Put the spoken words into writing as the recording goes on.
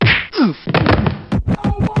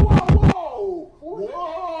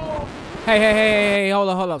Hey, hold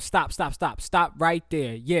up. Stop right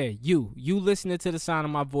there. Yeah, you listening to the sound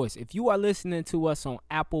of my voice. If you are listening to us on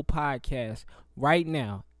Apple Podcasts right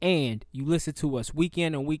now, and you listen to us week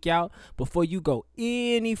in and week out, before you go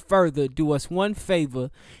any further, do us one favor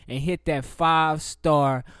and hit that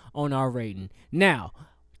 5-star on our rating. Now,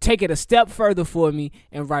 take it a step further for me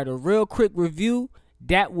and write a real quick review.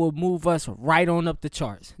 That will move us right on up the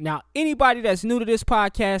charts. Now, anybody that's new to this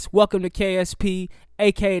podcast, welcome to KSP,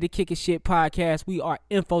 aka the Kickin' Shit Podcast. We are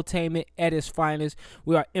infotainment at its finest.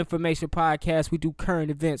 We are information podcast. We do current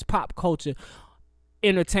events, pop culture,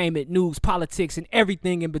 entertainment, news, politics, and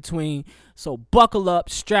everything in between. So buckle up,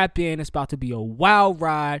 strap in. It's about to be a wild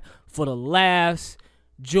ride for the laughs,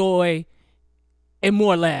 joy, and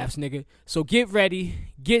more laughs, nigga. So get ready,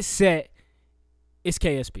 get set. It's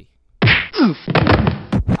KSP.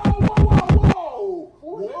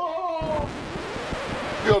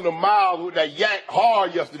 Be on the miles with that yank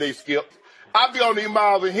hard yesterday, Skip. I be on these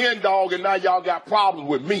miles with Hen Dog, and now y'all got problems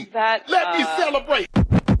with me. Let me celebrate.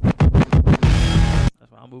 That's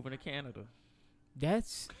why I'm moving to Canada.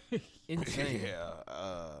 That's insane.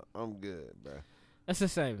 I'm good, bro. That's the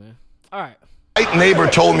same, man. All right. My neighbor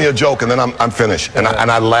told me a joke, and then I'm finished, and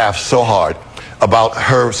I laughed so hard about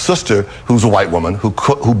her sister, who's a white woman, who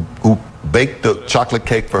baked the chocolate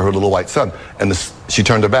cake for her little white son, and she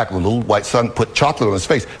turned her back. The little white son put chocolate on his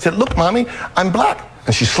face. Said, "Look, mommy, I'm black."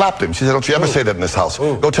 And she slapped him. She said, "Don't you ever say that in this house.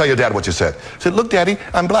 Go tell your dad what you said." She said, "Look, Daddy,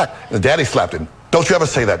 I'm black." And the daddy slapped him. "Don't you ever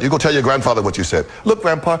say that. You go tell your grandfather what you said." "Look,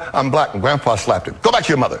 Grandpa, I'm black." And Grandpa slapped him. "Go back to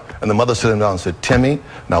your mother." And the mother sat him down and said, "Timmy,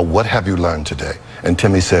 now what have you learned today?" And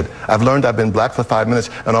Timmy said, "I've learned I've been black for 5 minutes,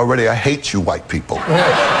 and already I hate you white people."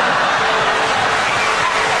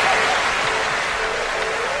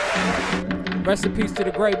 Rest in peace to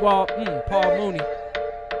the great Paul Mooney.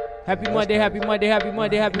 Happy Monday.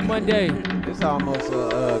 It's almost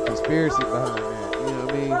a conspiracy behind that. You know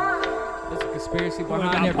what I mean? There's a conspiracy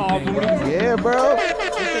behind everything. Paul Mooney. Yeah, bro. You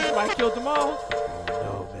think somebody killed them all?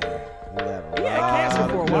 No, man. He had cancer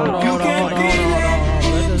for a while. Hold on.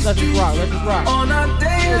 Let's just rock. You don't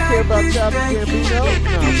care about Childish Gambino?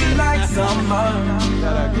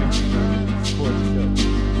 Shout out Gambino. Support the show.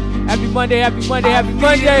 Happy Monday.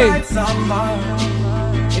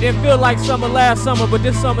 It didn't feel like summer last summer, but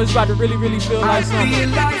this summer is about to really, really feel like summer. Go ahead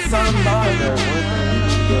and drop that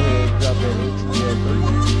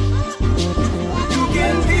You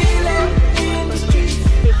can feel it in the streets.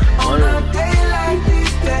 On a day like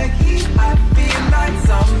this, the heat, I feel like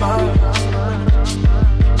summer.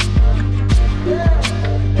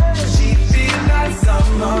 She feels like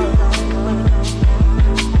summer.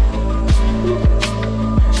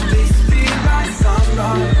 This feels like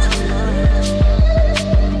summer.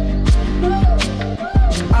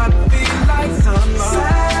 I feel like summer.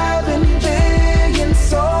 7 billion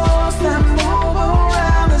souls that move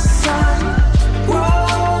around the sun,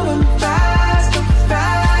 growing faster,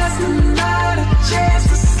 not a chance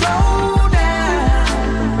to slow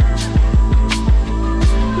down.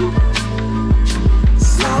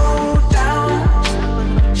 Slow down.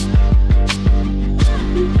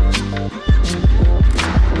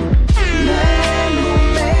 Men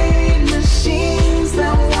who made machines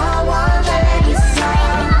that want they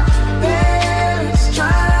design. Parents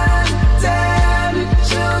trying to tell the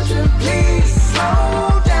children, please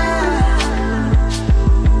slow down.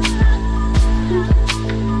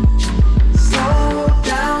 Slow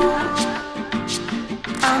down.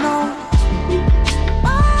 I know.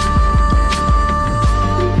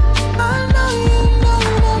 I know you know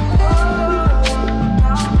that.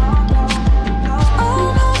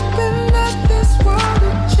 I'm hoping that this world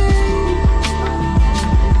will change,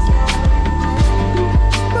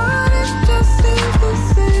 but it just seems the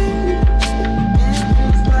same.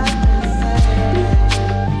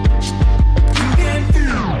 You can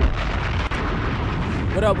feel.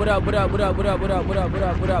 What up?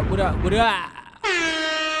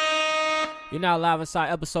 You're now live inside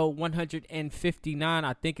episode 159.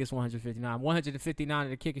 I think it's 159. 159 of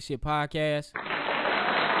the Kickin' Shit Podcast.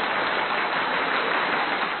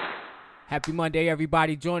 Happy Monday,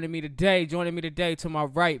 everybody. Joining me today to my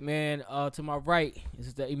right, man. To my right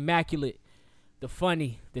is the immaculate, the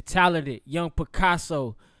funny, the talented Young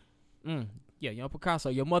Picasso. Young Picasso.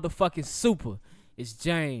 Your motherfucking super. It's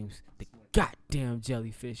James, the goddamn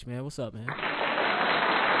jellyfish, man. What's up, man? There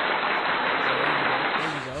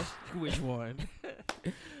you go. Which one?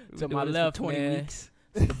 To my left, 20 man. weeks.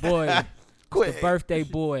 It's the boy. It's the birthday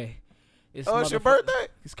boy. It's your birthday?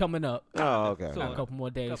 It's coming up. Oh, okay. Got a couple more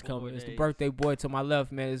days Couple coming. more It's the days. birthday boy to my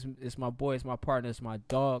left, man. It's my boy. It's my partner. It's my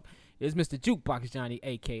dog. It's Mr. Jukebox Johnny,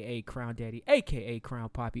 a.k.a. Crown Daddy, a.k.a. Crown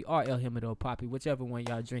Poppy, or El Himido Poppy, whichever one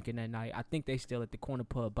y'all drinking that night. I think they still at the corner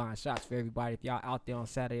pub buying shots for everybody. If y'all out there on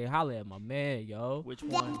Saturday, holla at my man, yo. Which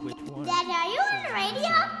one? Which one? Daddy, are you on the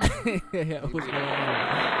radio? What's going on?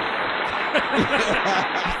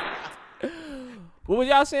 What was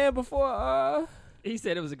y'all saying before? He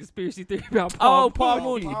said it was a conspiracy theory about Oh, Paul. Paul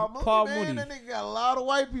Mooney. Paul Mooney, man, that nigga got a lot of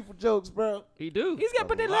white people jokes, bro. He do. He's got,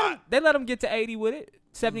 but they let him get to 80 with it.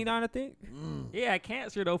 79, I think. He had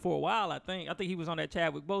cancer though for a while. I think he was on that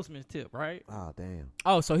Chadwick Boseman's tip, right? Oh, damn.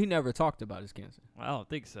 Oh, so he never talked about his cancer. I don't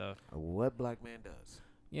think so. What black man does?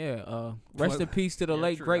 Yeah. Rest in peace to the Yeah,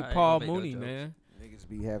 late true. great I ain't Paul gonna make no Mooney, jokes. man. Niggas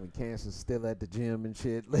be having cancer still at the gym and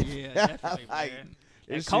shit. Yeah, definitely, Like, man. this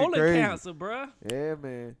And shit colon crazy. cancer, bruh. Yeah,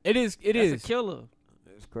 man. It is. It That's is. a killer.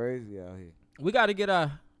 It's crazy out here. We got to get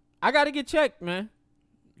I got to get checked, man.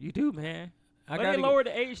 You do, man. I But got they to. lowered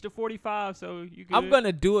the age to 45, so you good. I'm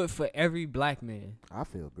gonna do it for every black man. I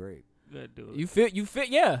feel great. Good, do it. You fit.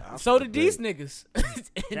 Yeah. I So feel did these niggas.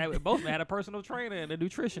 Chadwick Boseman had a personal trainer and a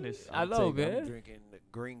nutritionist. I know, I'm man. drinking the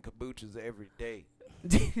green kombuchas every day.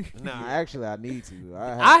 Nah, actually, I need to.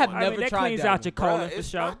 I have one. I mean, never that tried cleans that out your one. colon Bruh, for it's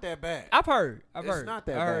sure. not that bad. I've heard. It's not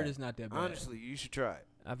that I heard bad. it's not that bad. Honestly, you should try it.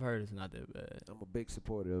 I've heard it's not that bad. I'm a big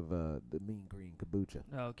supporter of the mean green kombucha.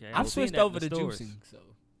 Okay. I've seen switched that in over the to stores. juicing, so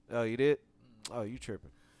Oh, you did? Oh, you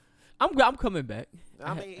tripping? I'm coming back.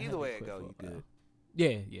 I mean, had either to way it quit go, for you a while. good. Yeah.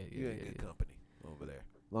 You in good company over there.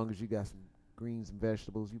 As long as you got some greens and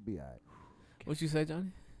vegetables, you be all right. What you say,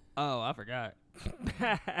 Johnny? Oh, I forgot.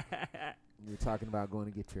 You're talking about going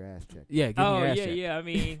to get your ass checked. Yeah. Give me Oh your ass yeah, checked. yeah.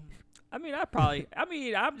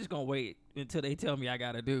 I'm just gonna wait until they tell me I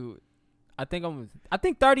gotta do it. I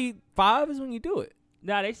think 35 is when you do it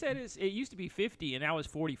Nah, they said it used to be 50 and now it's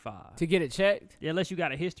 45. to get it checked. Yeah, unless you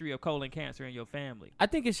got a history of colon cancer in your family. I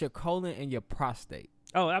think it's your colon and your prostate.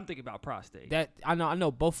 Oh, I'm thinking about prostate. That I know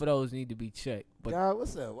both of those need to be checked. But God,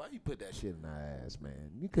 what's up? Why you put that shit in our ass, man?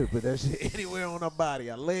 You could have put that shit anywhere on our body.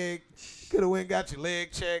 A leg. Could have went and got your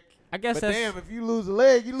leg checked. I guess But that's damn, if you lose a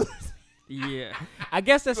leg, you lose. yeah. I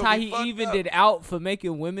guess that's gonna how be he fucked evened up. it out for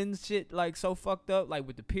making women's shit like so fucked up, like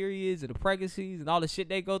with the periods and the pregnancies and all the shit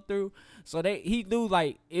they go through. So he knew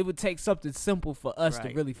like it would take something simple for us to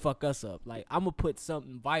Right. really fuck us up. Like I'm gonna put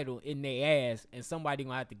something vital in their ass, and somebody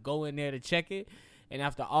gonna have to go in there to check it. And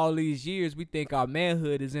after all these years, we think our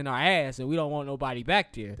manhood is in our ass, and we don't want nobody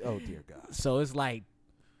back there. Oh dear God. So it's like,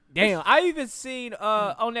 damn. I even seen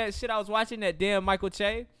on that shit I was watching that damn Michael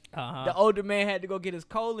Che. Uh-huh. The older man had to go get his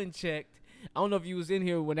colon checked. I don't know if you was in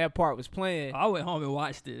here when that part was playing. I went home and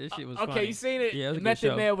watched it. This shit was Okay, funny. you seen it? Yeah, it was a good Method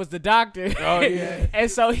show. Man was the doctor. Oh, yeah. And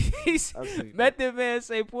so he's I've seen that. Method Man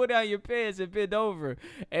say, pull down your pants and bend over.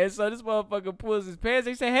 And so this motherfucker pulls his pants.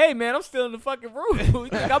 He say, hey man, I'm still in the fucking room. You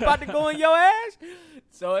think I'm about to go in your ass?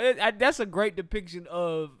 So that's a great depiction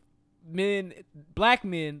of black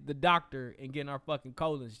men, the doctor, and getting our fucking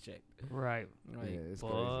colons checked. Right. Like, Yeah, it's Boy,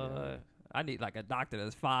 crazy. out here. I need like a doctor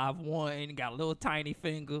that's 5'1", got a little tiny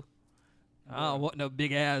finger. I don't want no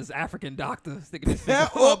big ass African doctor sticking his finger.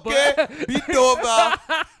 Yeah, on my okay. butt. Be doorbell.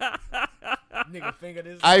 nigga finger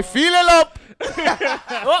this. I feel it up.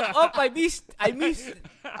 I miss.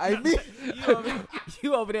 I mean,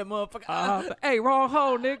 You over there, motherfucker. Hey, wrong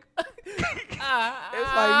hole, nigga.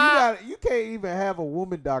 it's like you can't even have a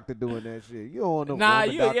woman doctor doing that shit. You don't want no Nah,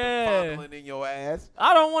 woman you- doctor yeah. fondling in your ass.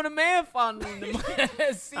 I don't want a man fondling them. See, Oh,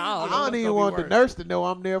 I that's don't gonna even be want the worse. nurse to know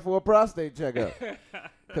I'm there for a prostate checkup.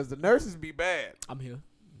 Because the nurses be bad. I'm here.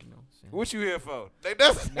 You know, What you here for? They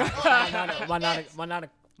does. my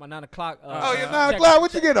 9 o'clock. Oh, you're check- 9 o'clock.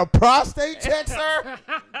 What you get, a prostate check, sir?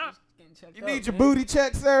 You need your booty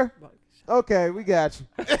check, sir? Okay, we got you.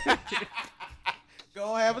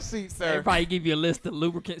 Go have a seat, They sir. probably give you a list of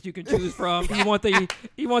lubricants you can choose from. You want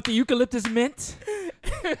the eucalyptus mint?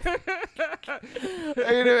 They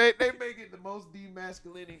make it the most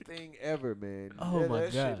demasculinating thing ever, man. Oh, my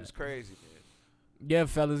that God. shit is crazy, man. Yeah,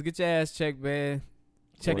 fellas, get your ass checked, man.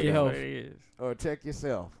 Check Well, your that's health. what it is. Or check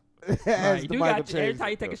yourself. Right, As you the do Michael got to, every Che time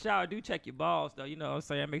you said, take a shower, do check your balls though. You know what I'm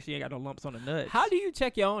saying? Make sure you ain't got no lumps on the nuts. How do you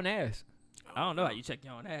check your own ass? I don't know how you check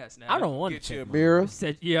your own ass now. I don't want to Get you a check. mirror.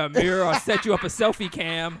 a mirror or set you up a selfie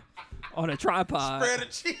cam on a tripod. Spread a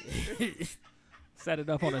cheek. Set it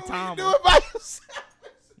up on a You timer. do it by yourself.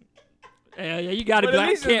 Yeah, you got to But be at like,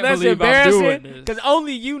 least can't it's less believe I'm doing embarrassing this. because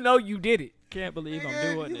only you know you did it. Can't believe I'm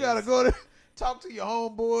Nigga, doing you this. gotta go to talk to your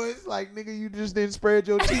homeboys. Like, nigga, you just didn't spread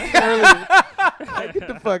your cheeks earlier. Like, get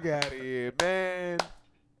the fuck out of here, man.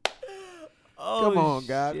 Come on,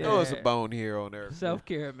 God. Throw us a bone here on earth.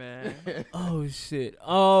 Self-care, man. Oh shit.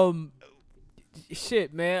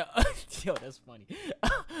 Shit, man. Yo, that's funny.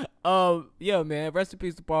 Yeah, man. Rest in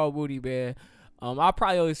peace to Paul Mooney, man. I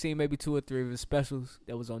probably only seen maybe 2 or 3 of his specials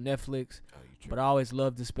that was on Netflix. But I always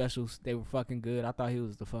loved the specials. They were fucking good. I thought he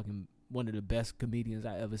was one of the best comedians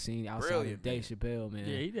I ever seen outside of Dave Chappelle, man.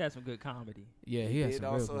 Yeah, he had some good comedy. Yeah, he had did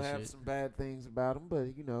some also real good have shit. some bad things about him, but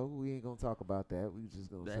we ain't gonna talk about that. We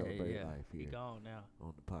just gonna celebrate life He here gone now.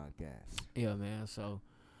 on the podcast. Yeah, man. So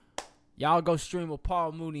y'all go stream a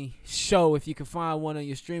Paul Mooney show if you can find one on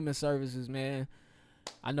your streaming services, man.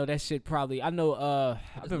 I know that shit probably. I know. I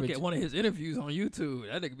Just look at one of his interviews on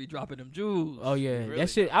YouTube. That nigga be dropping them jewels. Oh yeah, Really? that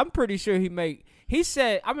shit. I'm pretty sure he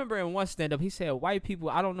said. I remember in one stand up, he said, "White people,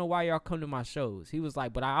 I don't know why y'all come to my shows." He was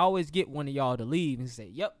like, "But I always get one of y'all to leave." And he said,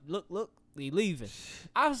 "Yep, look, they leaving."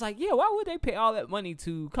 I was like, "Yeah, why would they pay all that money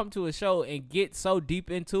to come to a show and get so deep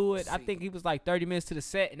into it?" I See. think he was like 30 minutes to the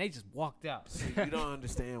set, and they just walked out. See, you don't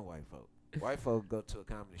understand white folk. White folk go to a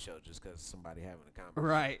comedy show just because somebody having a comedy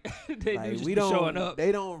Right. They show. do just we be don't, showing up.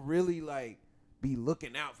 They don't really like be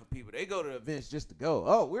looking out for people. They go to events just to go.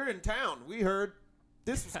 Oh, we're in town. We heard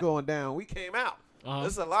this was going down. We came out.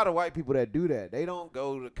 There's a lot of white people that do that. They don't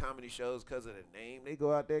go to comedy shows because of the name. They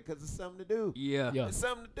go out there because it's something to do. Yeah. Yeah, It's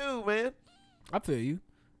something to do, man. I feel you.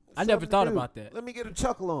 It's I never something to thought do. about that. Let me get a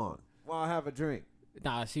chuckle on while I have a drink.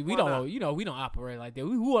 Nah, see, we Why don't. not? You know, we don't operate like that.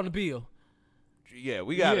 Who on the bill? Yeah,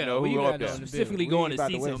 we gotta Yeah, know we who gotta up know there. the Specifically We going ain't to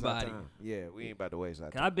about see waste our somebody. time. Yeah, we ain't about to waste our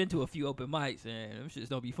 'Cause time. I've been to a few open mics, and them shits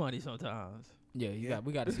don't be funny sometimes. Yeah,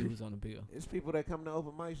 we got to see who's on the bill. It's people that come to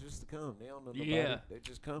open mics just to come. They don't know nobody. Yeah. They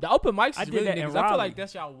just come. The open mics I is did really that in niggas. I feel Raleigh. like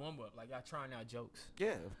that's y'all warm up. Like y'all trying out jokes.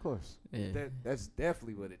 Yeah, of course. Yeah. That's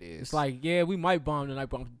definitely what it is. It's like, yeah, we might bomb tonight,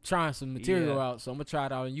 but I'm trying some material Yeah. out, so I'm gonna try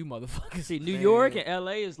it out on you motherfuckers. See, New Man. York and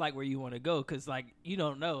LA is like where you want to go, because like you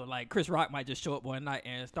don't know, like Chris Rock might just show up one night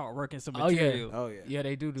and start working some Oh, yeah. material. oh yeah. Yeah,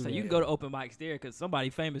 they do So that. you can go to open mics there, because somebody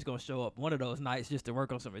famous gonna show up one of those nights just to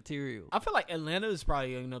work on some material. I feel like Atlanta is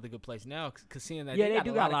probably another good place now, cause seeing that Yeah, they got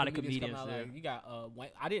do a got lot a lot of comedians comedians coming out, there. like, you got Wayne,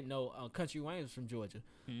 I didn't know Country Wayne was from Georgia,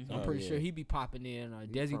 so I'm Oh, pretty yeah. sure he be popping in. He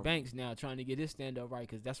Desi from- Banks now trying to get his stand up right,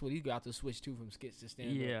 cause that's what he got to switch to from skits to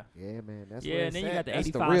stand up. Yeah. Yeah, man. That's Yeah, where and it's then you at. got the That's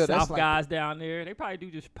 85 real. South That's like guys down there. They probably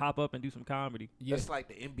do just pop up and do some comedy. Yeah. That's like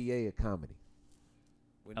the NBA of comedy.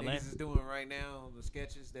 What Atlanta. niggas is doing right now, the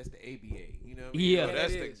sketches, that's the ABA. You know what I mean? Yeah. So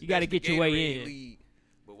that's Yeah, it the, is. You gotta that's the get your way Gatorade in. lead.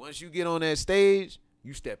 But once you get on that stage,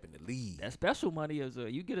 you step in the lead. That special money is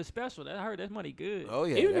you get a special. I heard that money good. Oh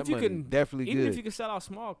yeah, Even that if you money can- definitely Even good. if you can sell out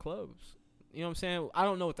small clubs, you know what I'm saying? I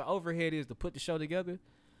don't know what the overhead is to put the show together,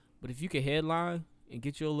 but if you can headline and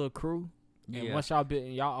get you a little crew, and Yeah. once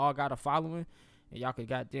y'all all got a following, and y'all could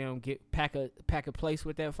goddamn pack a place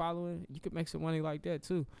with that following, you could make some money like that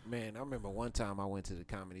too. Man, I remember one time I went to the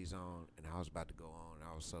Comedy Zone and I was about to go on. And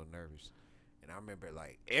I was so nervous. And I remember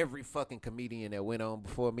like every fucking comedian that went on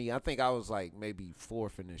before me, I think I was like maybe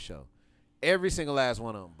 4th in the show. Every single last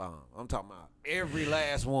one of them bomb. I'm talking about every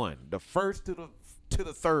last one. The first to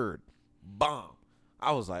the third bomb.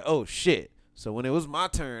 I was like, oh shit. So when it was my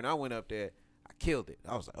turn, I went up there. I killed it.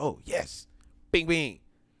 I was like, oh yes. Bing bing.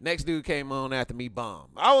 Next dude came on after me, bomb.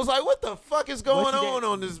 I was like, what the fuck is going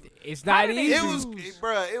on this? It's not easy. It was,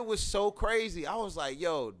 bruh, it was so crazy. I was like,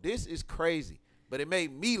 yo, this is crazy. But it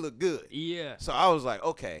made me look good. Yeah. So I was like,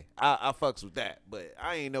 okay, I fucks with that. But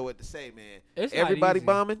I ain't know what to say, man. It's not Everybody easy.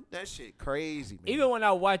 bombing? That shit crazy, man. Even when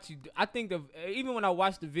I watch you, I think even when I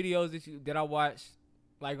watch the videos that I watch,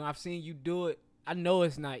 like when I've seen you do it, I know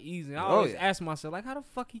it's not easy. And I Oh, always yeah. ask myself, like, how the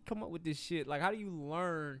fuck he come up with this shit? Like, how do you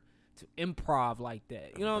learn to improv like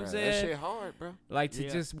that? You know what I'm Bruh, saying? That shit hard, bro. Like to Yeah.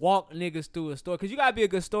 just walk niggas through a story, cause you gotta be a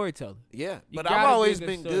good storyteller. Yeah. You But gotta I've be a always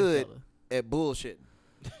been good storyteller. at bullshitting.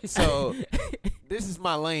 So this is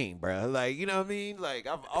my lane, bro. Like, you know what I mean? Like,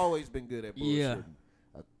 I've always been good at bullshitting. Yeah.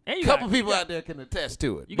 And A you couple got, people out there can attest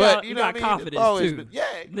to it. you but got- you you know got what I mean? confidence, I've always too. been, yeah.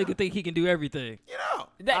 nigga think he can do everything. You know.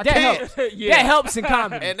 I That can. helps. Yeah. That helps in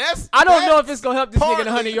comedy. And that's I don't know that's if it's gonna help this nigga in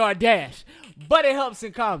a partly- 100-yard dash, but it helps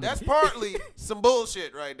in comedy. That's partly some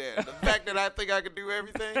bullshit right there. The fact that I think I can do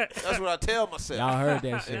everything, that's what I tell myself. Y'all heard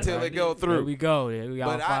that shit. Until right? it go through. There we go. There we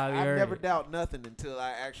But finally I heard never it. doubt nothing until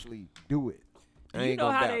I actually do it. I You ain't know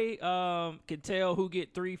gonna how doubt. they can tell who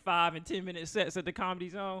get 3, 5, and 10-minute sets at the Comedy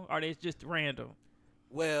Zone? Or they just random?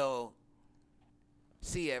 Well,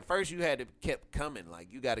 see, at first you had to keep coming. Like,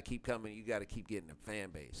 you got to keep coming. You got to keep getting the fan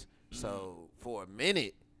base. So for a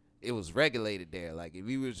minute, it was regulated there. Like, if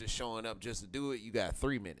you was just showing up just to do it, you got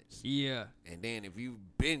 3 minutes. Yeah. And then if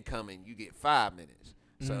you've been coming, you get 5 minutes.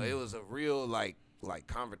 So it was a real like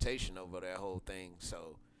confrontation over that whole thing.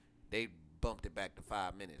 So they bumped it back to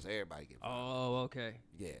 5 minutes. Everybody get 5 minutes. Oh, okay.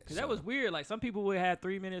 Yeah. Cause that was weird. Like some people would have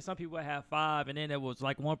 3 minutes, some people would have 5, and then there was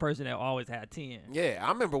like one person that always had 10. Yeah, I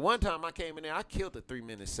remember one time I came in there, I killed a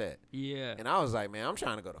 3-minute set. Yeah. And I was like, man, I'm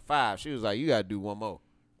trying to go to 5. She was like, you got to do one more.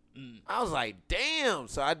 I was like, damn.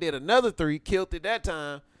 So I did another 3, killed it that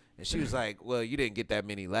time. And she was like, well, you didn't get that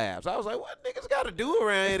many laughs. I was like, what niggas got to do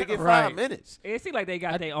around here to get 5 minutes? It seems like they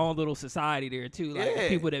got their own little society there, too. Like Yeah.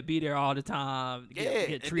 people that be there all the time get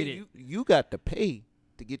And then treated. you got to pay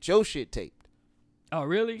to get your shit taped. Oh,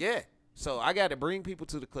 really? Yeah. So I got to bring people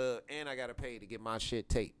to the club, and I got to pay to get my shit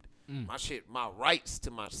taped. My rights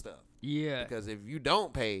to my stuff. Yeah. Because if you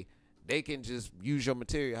don't pay, they can just use your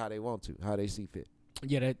material how they want to, how they see fit.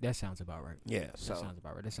 Yeah, that sounds about right. Yeah, That so sounds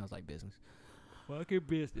about right. That sounds like business. Fucking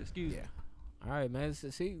business. Excuse me. All right, man.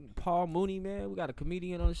 See, Paul Mooney, man. We got a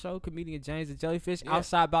comedian on the show. Comedian James the Jellyfish.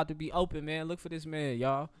 Outside about to be open, man. Look for this man,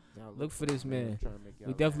 y'all. Look for this man.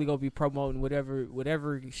 We definitely gonna be promoting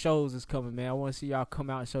whatever shows is coming, man. I want to see y'all come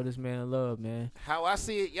out and show this man love, man. how I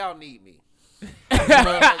see it, y'all need me.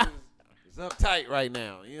 It's uptight right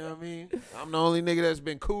now. You know what I mean? I'm the only nigga that's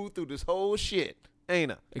been cool through this whole shit.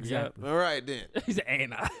 Ain't I? Exactly. All right, then. He said,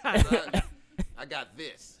 ain't I? I got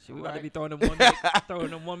this. Shit, we all about to right? be throwing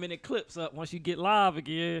them 1 minute clips up once you get live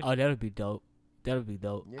again. Oh, that'll be dope. That'll be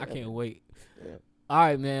dope. I Yeah. can't wait. Yeah. All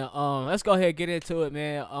right, man. Let's go ahead and get into it,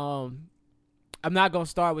 man. I'm not gonna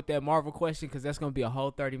start with that Marvel question because that's gonna be a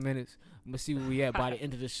whole 30 minutes. I'm gonna see where we at by the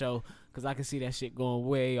end of the show because I can see that shit going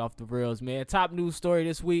way off the rails, man. Top news story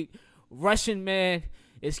this week: Russian man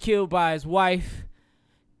is killed by his wife.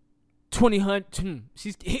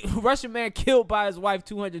 Russian man killed by his wife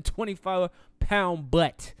 225-pound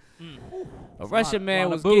butt. A Russian man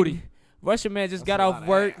lot was of booty. getting. Russian man just got off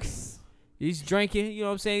work. He's drinking, you know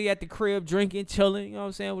what I'm saying? He at the crib drinking, chilling, you know what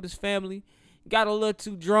I'm saying, with his family. Got a little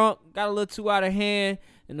too drunk, got a little too out of hand,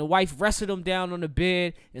 and the wife rested him down on the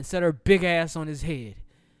bed and set her big ass on his head.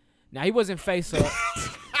 Now, he wasn't face up.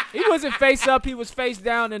 He wasn't face up. He was face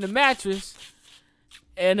down in the mattress.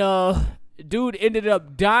 And dude ended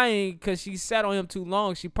up dying because she sat on him too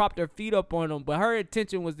long. She propped her feet up on him, but her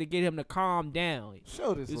intention was to get him to calm down.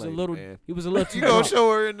 Show this He was lady, a little, man. he was a little too You gonna drunk.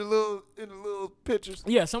 show her in the little pictures?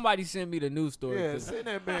 Yeah, somebody sent me the news story. Yeah, 'cause- send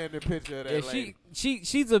that man the picture of that yeah, lady.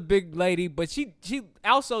 she's a big lady, but she's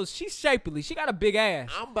shapely. She got a big ass.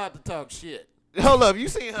 I'm about to talk shit. Hold up, you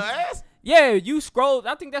seen her ass? Yeah, you scroll.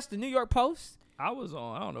 I think that's the New York Post. I was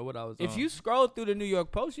on. I don't know what I was on. If you scroll through the New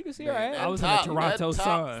York Post, you can see her Man, ass. I was in the Toronto that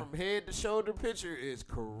top Sun. from head to shoulder picture is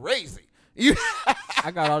crazy. You I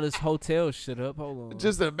got all this hotel shit up. Hold on.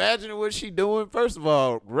 just imagine what she doing. First of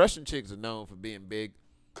all, Russian chicks are known for being big.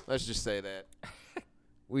 Let's just say that.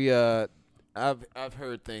 I've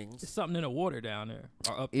heard things. There's something in the water down there.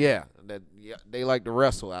 Or up Yeah, they like to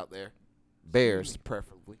wrestle out there, bears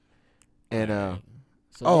preferably. And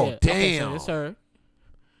So, oh, yeah. Okay, so damn. it's her.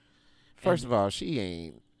 first of all, she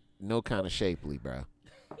ain't no kind of shapely, bro.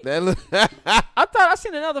 That look, I thought I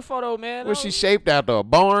seen another photo, man. was she shaped after a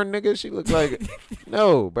barn, nigga? She looked like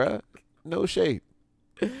no, bro, no shape.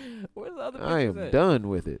 Where's the other I am pictures at? done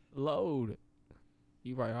with it. Load.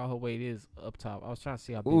 You right. All her weight is up top. I was trying to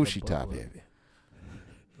see how big Ooh, her she butt top was. heavy.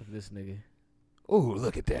 Look at this nigga. Ooh,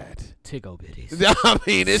 look at that. Tiggo bitties. I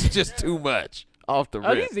mean, it's just too much off the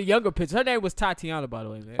Oh, rip. these are younger pictures. Her name was Tatiana, by the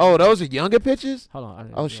way, man. Oh, those are younger pictures? Hold on. I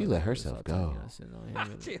didn't- Oh, she you let know, herself it's go. Tatiana sitting on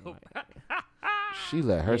here. Chill. She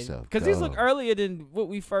let herself Because go. these look earlier than what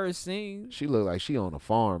we first seen. She look like she on a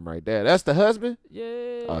farm right there. That's the husband?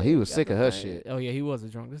 Yeah. Oh, he was got sick the of her thing. shit. Oh, yeah, he was a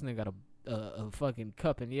drunk. This nigga got a fucking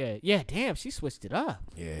cup and yeah, damn, she switched it up.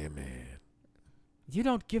 Yeah, man. You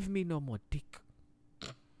don't give me no more dick.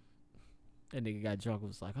 That nigga got drunk and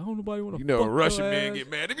was like, I don't nobody want to You know, fuck a Russian your man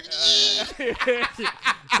ass. get mad.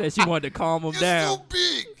 Said she wanted to calm him down.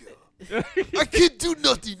 big. I can't do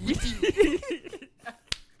nothing with you.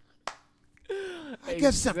 I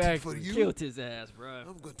got something for you. Killed his ass, bro.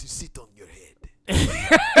 I'm going to sit on your head.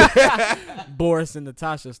 Boris and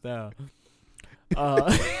Natasha style.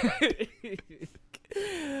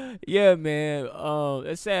 Yeah, man.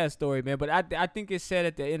 A sad story, man. But I think it said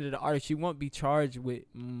at the end of the article she won't be charged with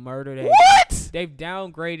murder. What? They've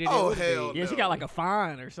downgraded Oh, it. hell Yeah, she got like a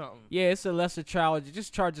fine or something. Yeah, it's a lesser charge.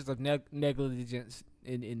 Just charges of negligence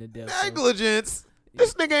in the death. So Negligence.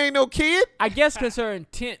 This nigga ain't no kid. I guess because her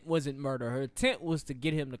intent wasn't murder. Her intent was to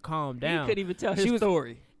get him to calm You down. couldn't even tell She his was-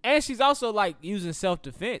 story. And she's also like using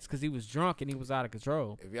self-defense because he was drunk and he was out of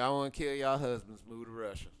control. If y'all want to kill y'all husbands, move to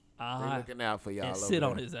Russia. They looking out for y'all. And over sit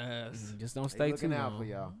on there. his ass. Just don't They stay too looking out long. for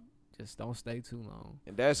y'all. Just don't stay too long.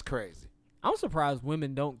 And that's crazy. I'm surprised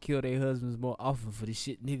women don't kill their husbands more often for the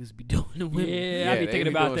shit niggas be doing to women. Yeah, I be they thinking be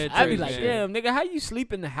about doing that. some I be too, like, man. damn, nigga, how you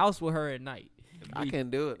sleep in the house with her at night? I can't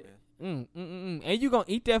do it, man. And you gonna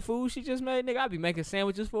eat that food she just made, nigga? I be making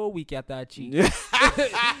sandwiches for a week after I cheat.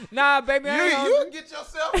 Nah, baby, I ain't You gonna- get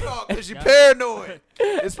yourself caught because you're paranoid.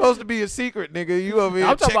 It's supposed to be a secret, nigga. You over here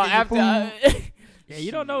I'm talking checking about your after. food. Yeah,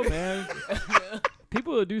 you don't know, man.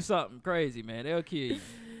 People will do something crazy, man. They'll kill you.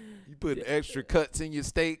 You put extra cuts in your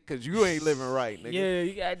steak because you ain't living right, nigga. Yeah,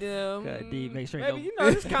 you goddamn. God, D, make sure Baby, no- you know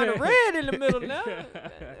it's kind of red in the middle now.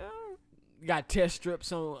 You got test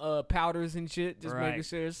strips on powders and shit, just making Right.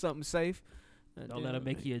 sure it's something safe. Don't let them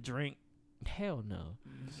make you a drink. Hell no.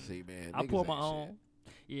 See, man. I niggas pour my ain't own.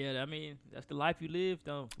 Yeah, I mean, that's the life you live,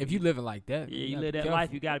 though. If you living like that, Yeah, you gotta live be that careful.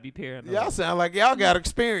 life, you got to be paranoid. shit. Y'all sound like y'all got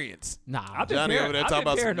experience. Nah, I've been Johnny over there I've talking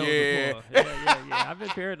been about some- paranoid yeah. before. Yeah. I've been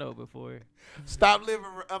paranoid before. Stop living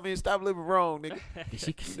wrong, nigga.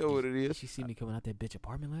 she, You know what it is. she see me coming out that bitch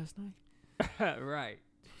apartment last night. Right.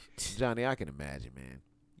 Johnny, I can imagine, man.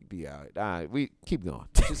 You be all right. All right, we keep going.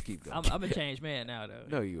 Just keep going. I'm a changed man now, though.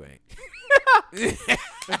 No, you ain't.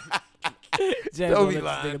 James Don't gonna be let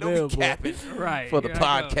lying. this nigga Don't live, be boy. capping. Right. For the here I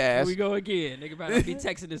go. podcast. Here we go again. Nigga about to be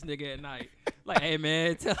texting this nigga at night. Like, hey,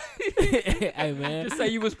 man, Hey man, just say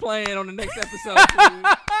you was playing on the next episode, please. yeah,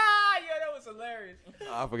 that was hilarious.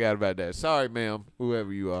 I forgot about that. Sorry, ma'am,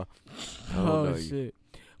 whoever you are. I don't know Oh you. shit.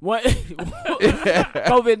 What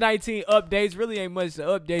COVID-19 updates really ain't much to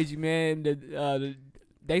update you, man.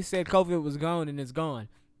 They said COVID was gone and it's gone.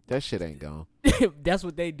 That shit ain't gone. That's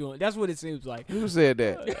what they doing. That's what it seems like. Who said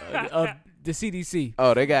that? The CDC.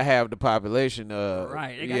 Oh, they got half the population.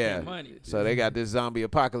 Right. They got yeah. that money. So they got this zombie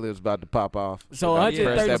apocalypse about to pop off. So They about to 130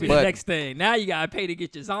 press That's that be button. the next thing. Now you gotta pay to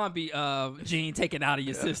get your zombie gene taken out of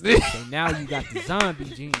your system. So now you got the zombie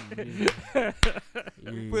gene.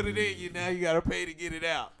 You put it in you, now you gotta pay to get it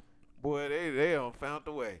out. Boy, they don't found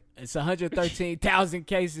the way. It's 113,000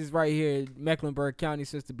 cases right here in Mecklenburg County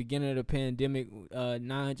since the beginning of the pandemic.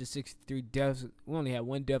 963 deaths. We only had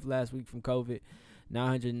one death last week from COVID.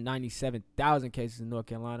 997,000 cases in North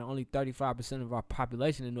Carolina. Only 35% of our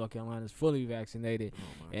population in North Carolina is fully vaccinated.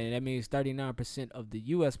 And that means 39% of the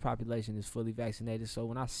U.S. population is fully vaccinated. So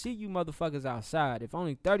when I see you motherfuckers outside, if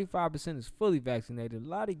only 35% is fully vaccinated, a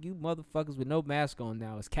lot of you motherfuckers with no mask on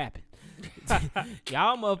now is capping.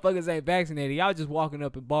 Y'all motherfuckers ain't vaccinated. Y'all just walking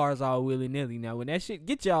up in bars all willy-nilly. Now, when that shit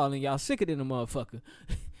get y'all and y'all sicker than a motherfucker,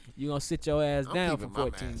 you gonna sit your ass I'm down for keeping my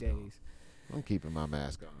 14 mask days. on. I'm keeping my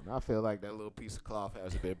mask on. I feel like that little piece of cloth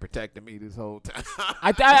has been protecting me this whole time.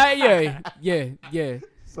 Yeah.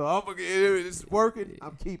 So I'm gonna get it. It's working.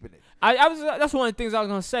 I'm keeping it. That's one of the things I was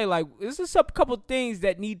gonna say. Like, this is a couple things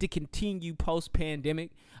that need to continue post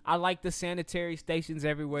pandemic. I like the sanitary stations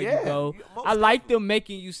everywhere Yeah, you go. most I like them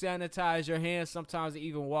making you sanitize your hands sometimes to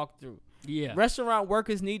even walk through. Yeah. Restaurant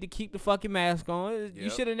workers need to keep the fucking mask on. You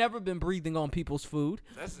Yep. should have never been breathing on people's food.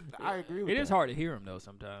 I agree with It is that. hard to hear them though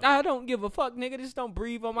sometimes. I don't give a fuck, nigga. Just don't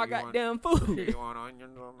breathe on my You want- goddamn food. You want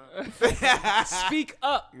onions on that? Speak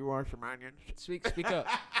up. You want some onions? Speak up.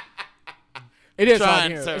 It is hard Trying,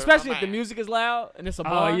 to hear, sir. especially if the I'm music is loud and it's a Oh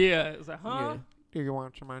bar. yeah. It's like, huh? Do you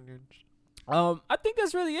want some onions? I think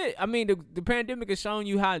that's really it. I mean, the pandemic has shown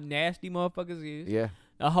you how nasty motherfuckers is. Yeah.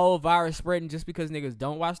 A whole virus spreading just because niggas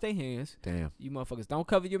don't wash their hands. Damn. You motherfuckers don't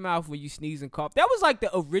cover your mouth when you sneeze and cough. That was like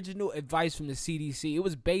the original advice from the CDC. It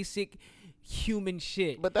was basic human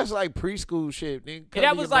shit. But that's like preschool shit, nigga. Cover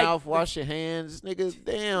that was your like mouth, wash your hands, nigga.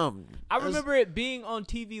 Damn. I remember it being on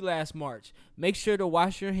TV last March. Make sure to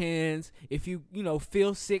wash your hands. If you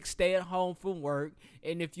feel sick, stay at home from work.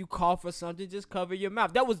 And if you cough or something, just cover your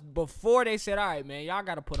mouth. That was before they said, all right, man, y'all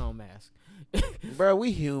got to put on masks. Bro,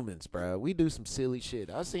 we humans, bro. We do some silly shit.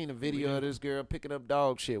 I seen a video of this girl picking up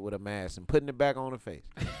dog shit with a mask and putting it back on her face.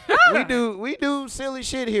 we do silly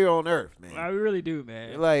shit here on Earth, man. I really do,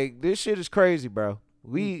 man. Like, this shit is crazy, bro.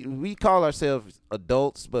 We call ourselves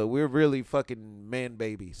adults, but we're really fucking man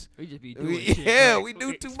babies. We just be doing shit. Yeah, right? we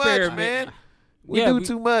do too much, Experiment. man. We Yeah, do we-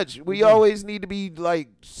 too much. We always need to be like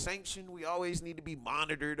sanctioned. We always need to be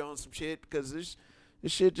monitored on some shit because this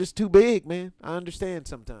shit just too big, man. I understand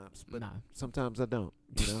sometimes, but Nah. sometimes I don't.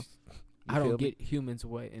 You know, I feel don't me? get humans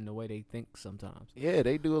in the way they think sometimes. Yeah,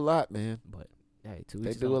 they do a lot, man. But hey, to They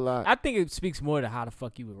each his do a own. lot. I think it speaks more to how the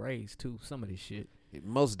fuck you were raised too. Some of this shit.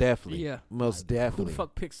 Most definitely. Yeah. Most Who definitely. the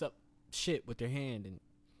fuck picks up shit with their hand and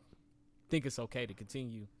think it's okay to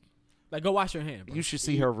continue? Like, go wash your hand, bro. You should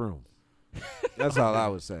see her room. That's all I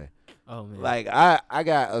would say. Oh man. Like I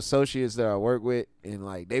got associates that I work with, and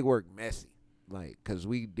like they work messy, like because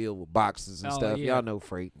we deal with boxes and Oh, stuff. yeah. Y'all know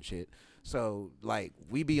freight and shit. So like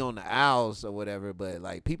we be on the aisles or whatever, but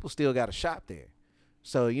like people still got to shop there.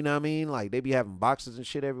 So, you know what I mean? Like, they be having boxes and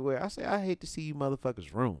shit everywhere. I say, I hate to see you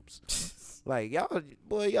motherfuckers' rooms. Like,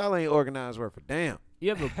 y'all ain't organized worth a damn. You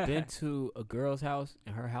ever been to a girl's house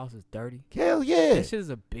and her house is dirty? Hell yeah. That shit is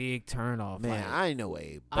a big turn off. Man, like, I know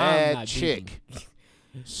a I'm bad not chick.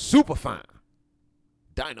 Super fine.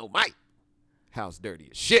 Dynamite. House dirty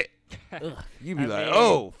as shit. You be I like, mean,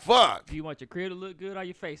 oh, fuck. Do you want your crib to look good or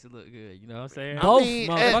your face to look good? You know what I'm saying? Both, I mean,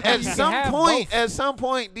 motherfucker. at You can some have point, both. at some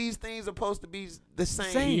point, these things are supposed to be the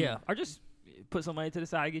same. Yeah. Or just put some money to the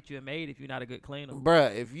side and get you a maid if you're not a good cleaner.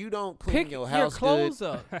 Bruh, if you don't clean Pick your your house clothes good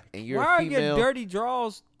up. and you're Why a are female, your dirty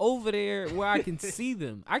drawers over there where I can see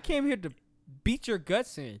them? I came here to beat your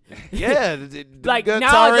guts in. yeah, the Like guts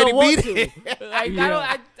now I already don't want beat to. it. Like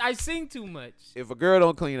Yeah. I sing too much. If a girl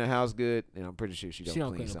don't clean her house good, and I'm pretty sure she don't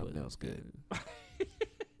clean clean up something with else it. good.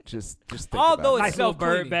 Just think Although about it's it. Nice little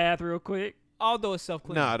self-cleaning. bird bath real quick. Although it's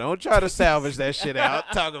self-cleaning. Nah, don't try to salvage that shit out.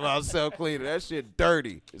 Talking about self-cleaning. That shit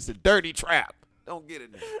dirty. It's a dirty trap. Don't get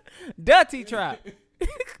in there. Dirty trap.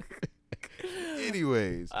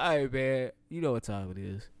 Anyways. All right, man. You know what time it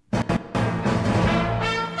is.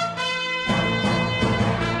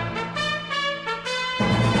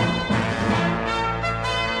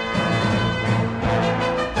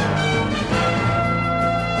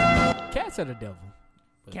 Cats are the devil.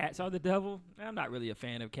 Cats are the devil. I'm not really a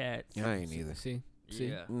fan of cats. I ain't either. See?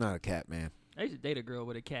 Yeah. I'm not a cat man. I used to date a girl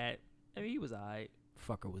with a cat. I mean, he was alright.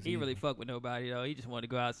 Fucker was He didn't really evil. fuck with nobody though. He just wanted to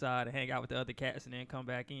go outside and hang out with the other cats and then come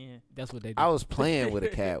back in. That's what they do. I was playing with a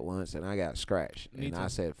cat once and I got scratched. Me And I too.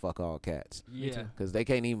 said, fuck all cats. Me too. Because they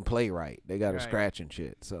can't even play right. They got a Right. scratch and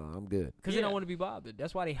shit. So I'm good. Because Yeah. they don't want to be bothered.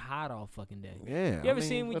 That's why they hide all fucking day. Yeah. You ever I mean,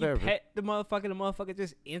 seen when whatever. you pet the motherfucker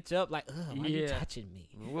just inch up like, ugh, why you Yeah. touching me?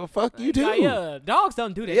 Well, fuck you too. Like, yeah, dogs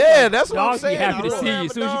don't do that. Yeah, that's what I'm Dogs be saying. happy I to don't see you. have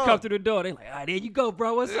As a soon as you dog. come through the door, they like, all right, there you go,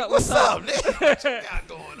 bro. What's up? What's up, nigga? What you got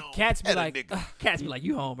going on? Cats be Pet a like, nigga. Cats be like,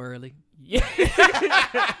 you home early. yeah.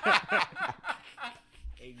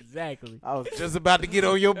 Exactly. I was just about to get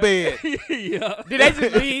on your bed. Yeah. Did they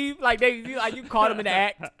just leave? Like you caught them in the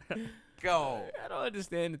act? Go. I don't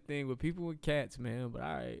understand the thing with people with cats, man. But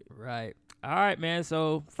all right. Right. All right, man.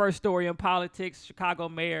 So first story in politics, Chicago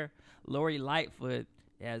Mayor Lori Lightfoot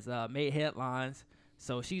has made headlines.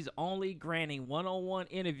 So she's only granting one-on-one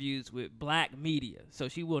interviews with black media. So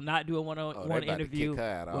she will not do a one-on-one about to interview kick her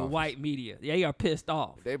out of with office. white media. They are pissed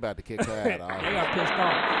off. They about to kick her out. They are pissed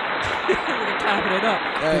off. They're clapping it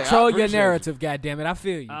up. Control your narrative, goddammit. I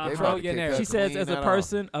feel you. They Control about to your kick narrative. She says, clean as a that off.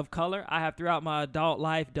 person of color, I have throughout my adult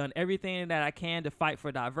life done everything that I can to fight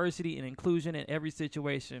for diversity and inclusion in every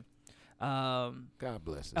situation. God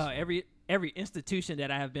bless us. Every institution that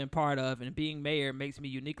I have been part of, and being mayor makes me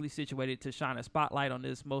uniquely situated to shine a spotlight on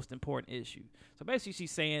this most important issue. So basically,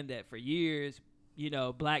 she's saying that for years,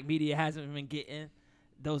 black media hasn't been getting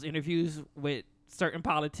those interviews with certain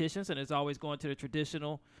politicians, and it's always going to the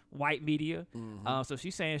traditional white media. So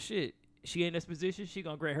she's saying, shit, she in this position, she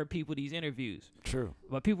gonna grant her people these interviews. True.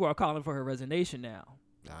 But people are calling for her resignation now,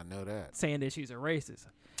 I know that. saying that she's a racist.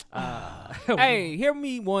 Hey, hear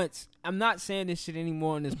me once. I'm not saying this shit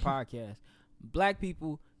anymore on this podcast. Black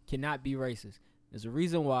people cannot be racist. There's a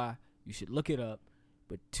reason why. You should look it up.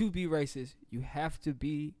 But to be racist, you have to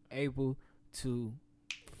be able to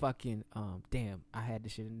fucking damn, I had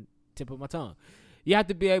this shit in the tip of my tongue. You have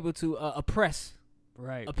to be able to oppress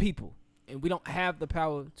Right. a people. And we don't have the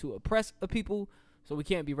power to oppress a people, so we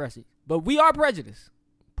can't be racist. But we are prejudiced.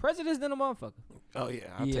 Prejudiced than a motherfucker. Oh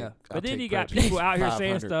yeah. But then you got people out here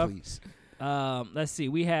saying stuff. Please. Let's see.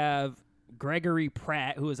 We have Gregory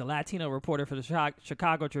Pratt, who is a Latino reporter for the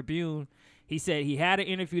Chicago Tribune. He said he had an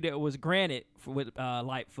interview that was granted with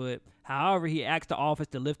Lightfoot. However, he asked the office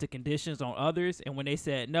to lift the conditions on others, and when they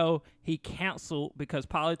said no, he canceled because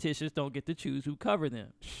politicians don't get to choose who cover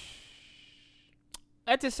them.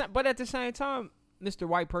 But at the same time, Mr.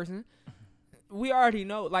 White person, we already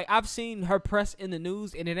know. Like, I've seen her press in the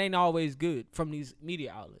news, and it ain't always good from these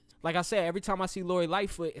media outlets. Like I said, every time I see Lori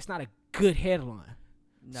Lightfoot, it's not a good headline.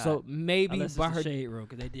 Nah, So maybe unless by it's her the shade room,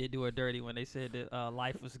 because they did do her dirty when they said that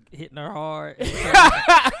life was hitting her hard.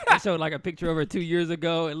 They showed like a picture of her 2 years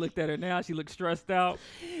ago and looked at her now. She looks stressed out.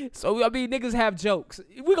 So I mean, niggas have jokes.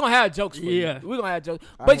 We're gonna have jokes for Yeah. you. We're gonna have jokes.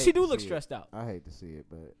 I But hate she do to look see it. stressed out. I hate to see it,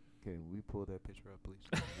 but can we pull that picture up, please?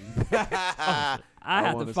 I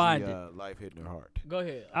have to wanna find see, it. Life hitting her heart. Go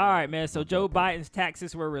ahead. All right, man. So Joe Biden's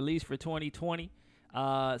taxes were released for 2020.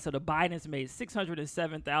 So the Bidens made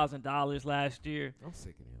 $607,000 last year. I'm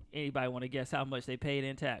sick of him. Anybody want to guess how much they paid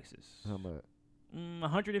in taxes? How much?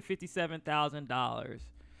 $157,000.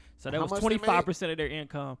 So that How was much they 25% of their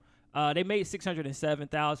income. They made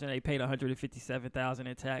 $607,000. They paid $157,000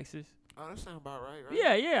 in taxes. Oh, that sounds about right,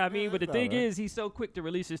 right? Yeah. I mean, but the that's thing about right. is, he's so quick to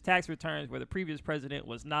release his tax returns, where the previous president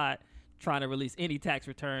was not trying to release any tax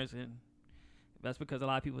returns, and that's because a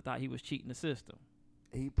lot of people thought he was cheating the system.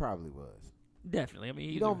 He probably was. Definitely. I mean,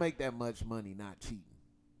 You he's don't make that much money not cheating.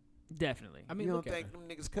 definitely. I mean, You look don't at think her. them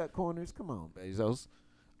niggas cut corners? Come on, Bezos.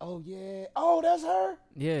 Oh, yeah. Oh, that's her?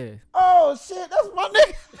 Yeah. Oh, shit. That's my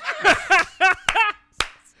nigga.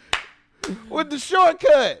 With the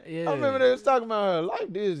shortcut. Yeah. I remember they was talking about her.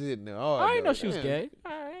 Like this in there. Oh, I didn't know she was damn. gay.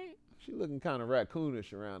 All right. She looking kind of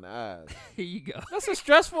raccoonish around the eyes. Here you go. That's a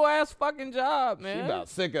stressful ass fucking job, She man. about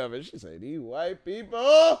sick of it. She say, these white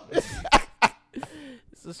people.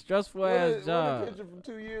 It's a stressful What ass a job. picture from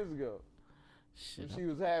 2 years ago. Shit. When she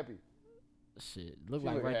was happy. Shit. Look She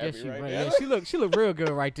like look right there. happy She right right there. there. She look real good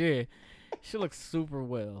right there. She looks super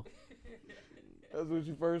well. That's when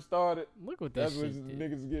she first started. Look what that That's when shit the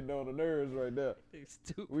did. niggas getting on the nerves right there. It's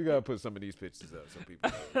stupid. We gotta put some of these pictures up so people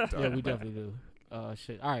know what we're talking Yeah, we about. definitely do.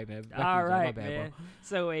 Shit. All right, man. Back to All you, Joe. My right, bad, man. bro.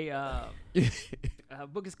 So a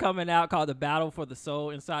book is coming out called "The Battle for the Soul: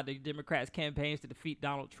 Inside the Democrats' Campaigns to Defeat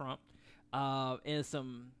Donald Trump." And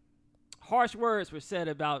some harsh words were said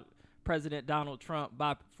about President Donald Trump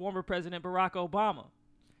by former President Barack Obama.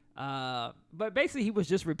 But basically, he was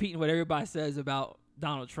just repeating what everybody says about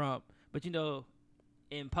Donald Trump. But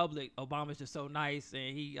in public, Obama's just so nice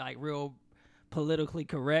and he like real politically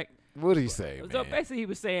correct. What'd he say, So man? basically, he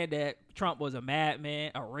was saying that Trump was a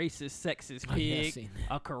madman, a racist, sexist Oh, yeah, I pig, seen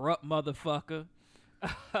a corrupt motherfucker.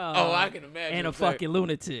 I can imagine And a him saying- fucking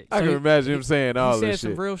lunatic. I So can he- imagine him saying all He said this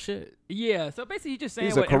some shit. real shit. yeah, so basically, he's just saying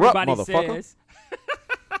He's a what corrupt everybody motherfucker. says.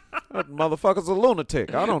 That motherfucker's a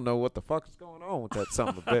lunatic. I don't know what the fuck is going on with that son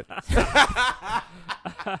of a bitch.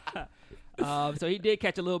 So he did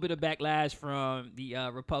catch a little bit of backlash from the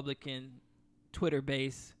Republican Twitter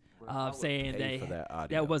base saying pay for that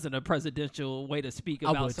audio. that wasn't a presidential way to speak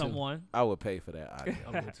I about would too. someone. I would pay for that audio.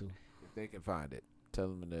 I would too. If they can find it, tell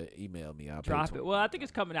them to email me. I'll Drop pay it. Well, I think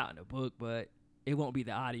it's coming out in the book, but it won't be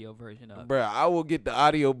the audio version of it. Bruh, I will get the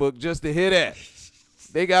audio book just to hear that.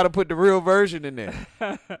 They got to put the real version in there.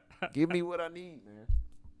 Give me what I need, man.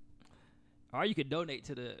 Or you could donate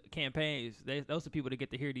to the campaigns. Those are people that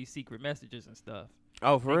get to hear these secret messages and stuff.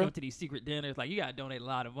 Oh, They for go real? to these secret dinners. Like, you got to donate a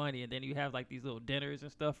lot of money, and then you have, like, these little dinners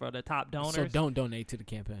and stuff for the top donors. So don't donate to the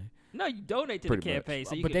campaign. No, you donate to Pretty the much. campaign.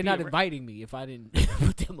 So you But can they're be not around- inviting me if I didn't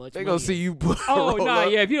put that much They money gonna in. see you. Oh, roll no,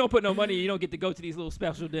 up. yeah. If you don't put no money, you don't get to go to these little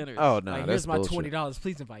special dinners. Oh, no, Like, that's here's my bullshit. $20.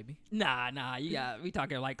 Please invite me. Nah. We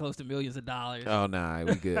talking, like, close to millions of dollars. Oh, nah,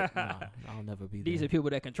 we good. No, I'll never be These there. are people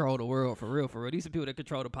that control the world, for real, for real. These are people that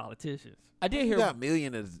control the politicians. I did You hear got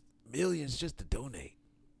millions just to donate.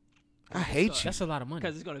 I hate you. that's a lot of money.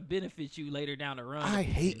 Because it's going to benefit you later down the run. I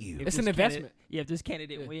hate you. If It's this an investment. candidate- Yeah, if this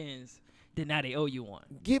candidate wins, then now they owe you one.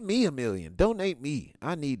 Give me $1 million. Donate me.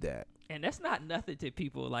 I need that. And that's not nothing to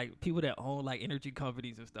people that own like energy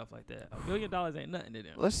companies and stuff like that. $1 million ain't nothing to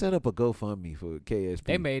them. Let's set up a GoFundMe for KSP.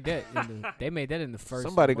 They made that. They made that in the first.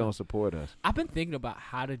 Somebody month. gonna support us. I've been thinking about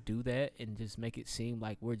how to do that and just make it seem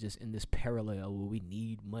like we're just in this parallel where we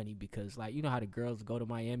need money because, like, you know how the girls go to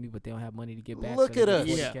Miami but they don't have money to get back. Look so they at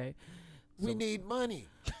get us. 40K. We So- need money.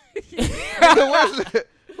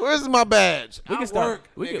 Where's my badge? We I can start. work,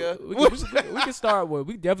 We nigga. we can start with.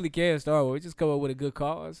 We definitely can start with. We just come up with a good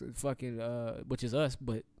cause and fucking, which is us,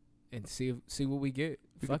 but and see what we get.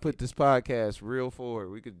 We Fuck could put it. this podcast real forward.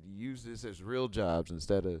 We could use this as real jobs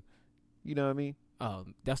instead of, you know what I mean?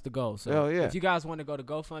 That's the goal. So Hell yeah. if you guys want to go to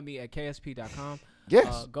GoFundMe at KSP.com,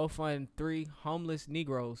 Yes. GoFund 3 homeless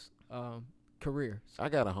Negroes career. I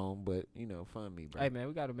got a home, but fund me, bro. Hey man,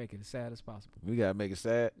 we got to make it as sad as possible. We gotta make it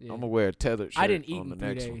sad. Yeah. I'm gonna wear a tethered shirt. I didn't eat on in the 3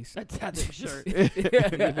 next days. That's not the shirt. one. You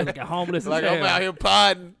feel like a homeless Like as I'm hell. out here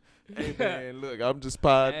podding. Hey man, look, I'm just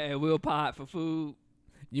podding. And we'll pot for food.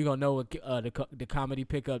 You gonna know what the comedy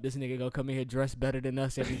pickup. This nigga gonna come in here dressed better than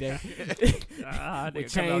us every day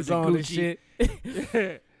with chains on and shit.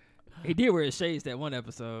 He did wear his shades that one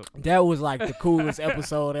episode. That was like the coolest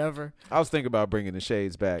episode ever. I was thinking about bringing the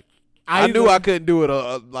shades back. I I knew even- I couldn't do it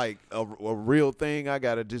a real thing. I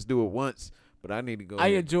gotta just do it once, but I need to go. I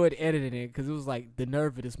ahead. enjoyed editing it because it was like the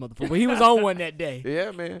nerve of this motherfucker. But he was on one that day. Yeah,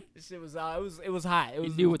 man. This shit was it was hot. It He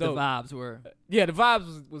was knew it was what the dope. vibes were. Yeah, the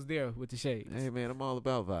vibes was there with the shades. Hey man, I'm all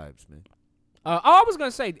about vibes, man. I was gonna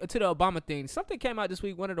say to the Obama thing. Something came out this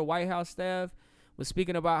week. One of the White House staff was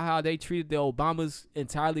speaking about how they treated the Obamas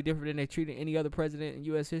entirely different than they treated any other president in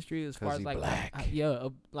U.S. history, as far 'Cause as he like black.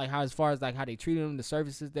 like how as far as like how they treated them, the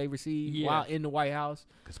services they received Yeah. while in the White House.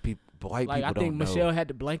 Because white Like I people think don't Michelle know. had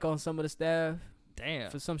to blank on some of the staff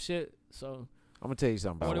Damn. for some shit. So I'm gonna tell you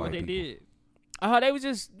something I about wonder white what they people. did. they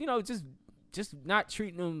was just not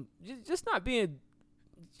treating them, just not being,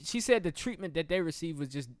 she said the treatment that they received was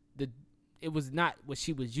just it was not what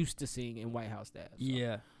she was used to seeing in White House staff. So.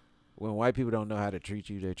 Yeah. When white people don't know how to treat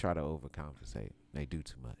you, they try to overcompensate. They do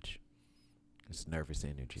too much. It's nervous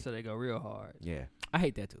energy. So they go real hard. Yeah. I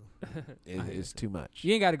hate that too. It's too much.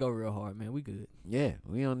 You ain't got to go real hard, man. We good. Yeah,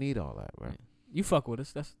 we don't need all that, bro. Yeah. You fuck with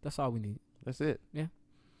us. That's all we need. That's it.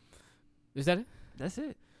 Is that it? That's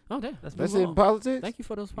it. Oh, damn. Let's That's move it on. in politics? Thank you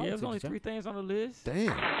for those Yeah, politics. there's only John. 3 things on the list. Damn.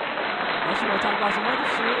 Unless you want to talk about some other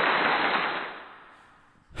shit.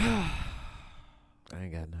 I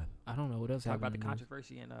ain't got nothing. I don't know what else Talk happened. about the in the news.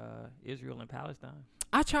 controversy in Israel and Palestine.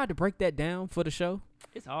 I tried to break that down for the show,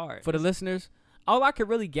 It's hard. for the listeners. All I could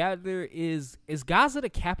really gather is Gaza the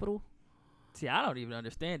capital? See, I don't even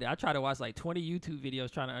understand it. I try to watch like 20 YouTube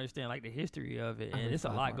videos trying to understand like the history of it, I and read it's a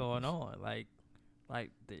 5 lot going articles. on. Like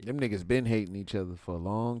Them niggas been hating each other for a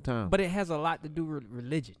long time. But it has a lot to do with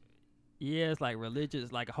religion. yeah, it's like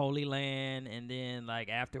religious, like Holy Land, and then like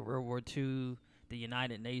after World War II, the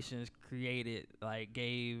United Nations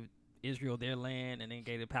gave Israel their land, and then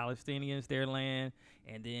gave the Palestinians their land,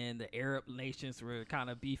 and then the Arab nations were kind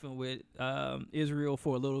of beefing with Israel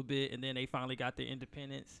for a little bit, and then they finally got their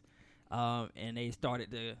independence. And they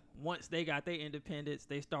started to, once they got their independence,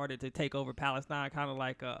 they started to take over Palestine, kind of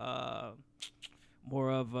like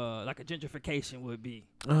more of like a gentrification would be.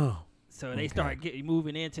 oh. So they start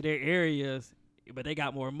moving into their areas, but they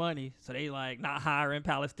got more money, so they like not hiring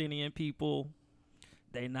Palestinian people.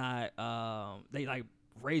 They not they like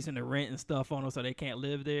raising the rent and stuff on them, so they can't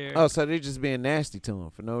live there. Oh, so they just being nasty to him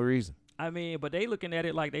for no reason. I mean, but they looking at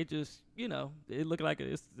it like they just, it look like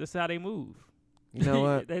that's how they move. You know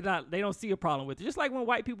what? They don't see a problem with it. Just like when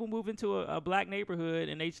white people move into a black neighborhood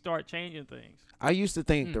and they start changing things. I used to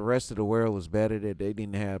think the rest of the world was better, that they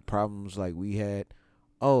didn't have problems like we had.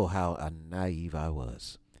 Oh, how naive I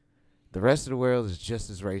was. The rest of the world is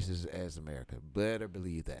just as racist as America. Better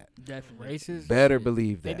believe that. Definitely. Racist. Better shit.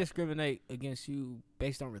 believe They that. discriminate against you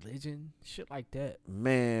based on religion, shit like that.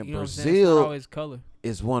 Man, You know what I'm saying? It's not Brazil always color.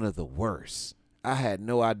 is one of the worst. I had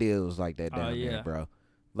no idea it was like that down there, bro.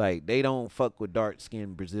 Like, they don't fuck with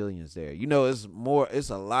dark-skinned Brazilians there. It's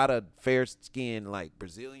a lot of fair-skinned, like,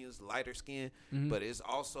 Brazilians, lighter skin, but it's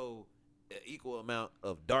also an equal amount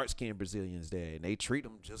of dark-skinned Brazilians there, and they treat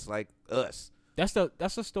them just like us. That's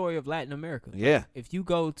the story of Latin America. Yeah. If you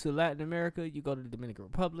go to Latin America, you go to the Dominican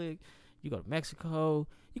Republic, you go to Mexico,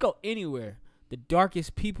 you go anywhere, the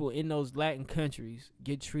darkest people in those Latin countries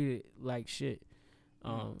get treated like shit.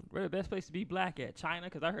 Where the best place to be black at? China?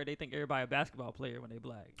 Because I heard they think everybody a basketball player when they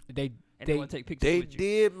black. They Want to take pictures They with you.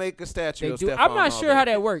 did make a statue They of do. Stephon I'm not sure how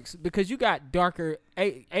Marbury. that works because you got darker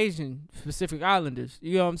Asian Pacific Islanders.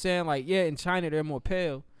 You know what I'm saying? Like, yeah, in China they're more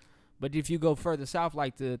pale, but if you go further south,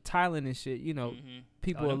 like to Thailand and shit,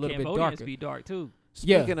 people are a little bit Cambodians darker. be dark too.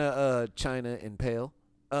 Speaking of China and pale,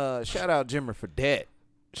 shout out Jimmer for that.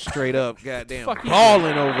 Straight up, goddamn Fuck you.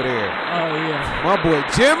 balling over there. Oh yeah. My boy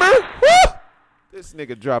Jimmer, woo! This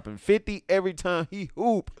nigga dropping 50 every time he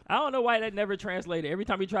hoop. I don't know why that never translated. Every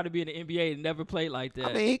time he tried to be in the NBA, it never played like that.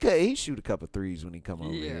 I mean, he shoot a couple threes when he come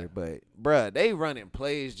over Yeah. here, but bruh, they running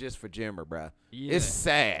plays just for Jimmer, bruh. Yeah. It's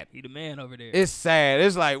sad. He the man over there. It's sad.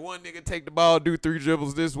 It's like one nigga take the ball, do 3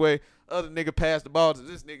 dribbles this way. Other nigga pass the ball to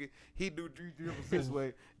this nigga. He do 3 dribbles this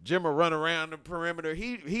way. Jimmer run around the perimeter.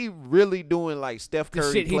 He really doing like Steph Curry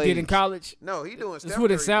The shit plays. he did in college. No, he doing Steph That's what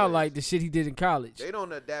it Curry sound plays. like. The shit he did in college. They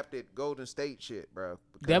don't adapt it Golden State shit, bro.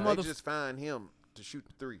 That Because they motherf- just find him to shoot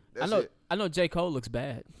the 3. I That's know. it. I know. J. Cole looks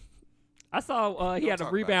bad. I saw he Don't had a talk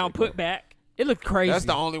about rebound J. Cole. put back. It looked crazy. That's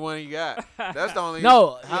the only one he got. That's the only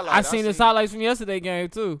No, highlight I seen his highlights from yesterday game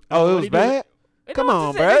too. Oh, it What was he do? bad? It Come don't-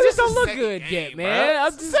 on, it bro. just This don't is look second good game, yet, bro. man. I'm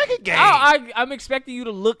It's the just, second game. I'm expecting you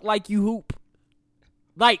to look like you hoop,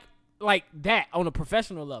 like that on a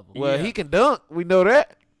professional level. Well, Yeah. he can dunk. We know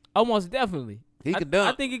that. Almost definitely. He I- can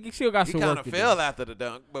dunk. I think he still got He some kind work of to fell do. after the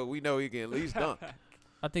dunk, but we know he can at least dunk.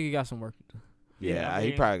 I think he got some work to do. Yeah, I he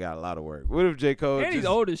mean- probably got a lot of work. What if J. Cole And he's just,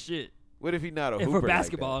 old as shit. what if he not a And hooper for like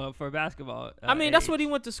basketball, that? I mean, that's age. what he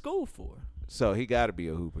went to school for. So he got to be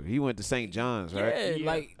a hooper. He went to St. John's, right? Yeah, Yeah.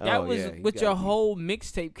 like Oh, that was yeah, he what gotta your be. whole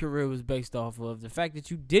mixtape career was based off of. The fact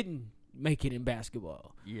that you didn't make it in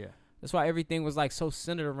basketball. Yeah. That's why everything was like so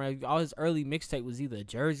centered around. All his early mixtape was either a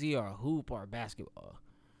jersey or a hoop or a basketball,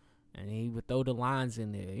 and he would throw the lines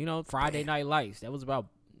in there. You know, Friday Night Lights. That was about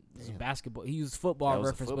basketball. He used football That was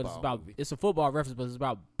a reference, but it's football about movie. it's a football reference, but it's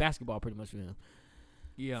about basketball pretty much for him.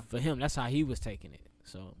 Yeah. For him, that's how he was taking it.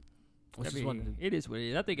 So, I which is mean, one of the, it is what it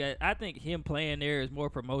is. I think him playing there is more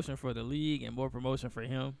promotion for the league and more promotion for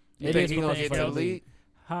him. You It think is he gonna promotion get for to the the league?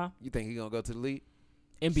 Huh? You think he gonna go to the league?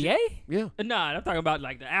 NBA. Yeah. Nah, I'm talking about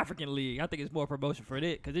like the African league. I think it's more promotion for it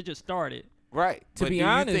because it just started. Right. To but be do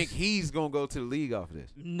honest, you think he's gonna go to the league off of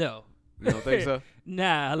this? No. You don't think so?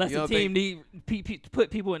 Nah, unless You the don't team need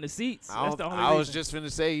put people in the seats. That's the only I was reason. just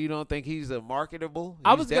finna say, you don't think he's a marketable?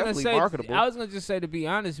 I He's was gonna definitely say, marketable. I was gonna just say, to be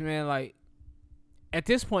honest, man, like at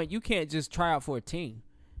this point, you can't just try out for a team.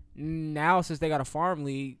 Now, since they got a farm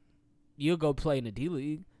league, you'll go play in the D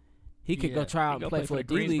League. He could go try out and play for a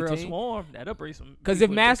D League Greensboro team. Swarm. That'll bring some. Because if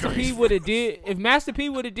people Master into P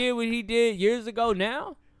would have did what he did years ago,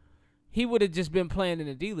 now he would have just been playing in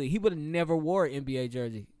the D League. He would have never wore an NBA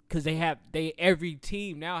jersey because every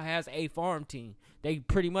team now has a farm team. They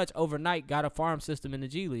pretty much overnight got a farm system in the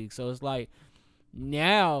G League. So it's like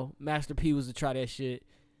now Master P was to try that shit.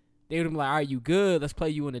 They would have been like, all right, you good? Let's play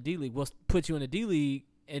you in the D League. We'll put you in the D League,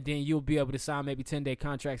 and then you'll be able to sign maybe 10-day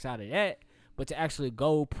contracts out of that. But to actually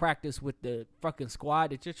go practice with the fucking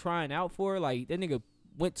squad that you're trying out for, like that nigga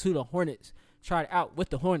went to the Hornets, tried out with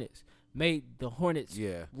the Hornets, made the Hornets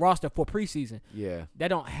roster for preseason. Yeah. That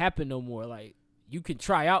don't happen no more. Like you can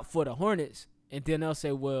try out for the Hornets, and then they'll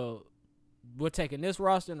say, well, we're taking this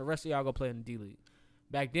roster, and the rest of y'all go play in the D League.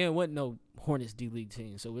 Back then, wasn't no Hornets D League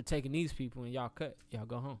team, so we're taking these people, and y'all cut. Y'all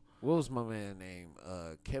go home. What was my man name?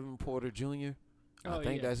 Kevin Porter Jr. I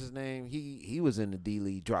think yeah. that's his name. He was in the D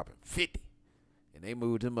League dropping 50. And they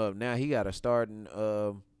moved him up. Now he got a starting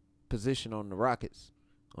position on the Rockets,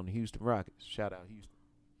 on the Houston Rockets. Shout out Houston.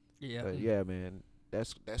 Yeah. But yeah, man,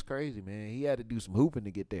 that's crazy, man. He had to do some hooping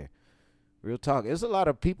to get there. Real talk. There's a lot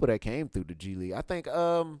of people that came through the G League. I think A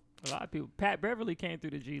lot of people. Pat Beverly came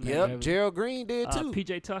through the G League. Yep, Gerald Green did too.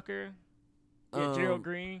 PJ Tucker. Yeah, Gerald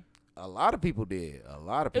Green. A lot of people did. A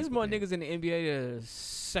lot of people. There's more did. niggas in the NBA that are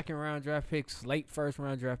second round draft picks, late first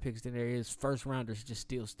round draft picks than there is first rounders just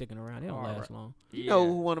still sticking around. They don't last long. You know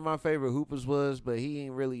who one of my favorite hoopers was, but he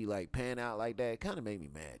ain't really like pan out like that. It kind of made me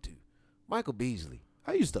mad too. Michael Beasley.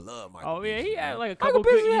 I used to love Michael. Oh yeah, Beasley, he had man. like a couple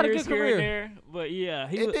Beasley good had a years good here career. and there, but yeah,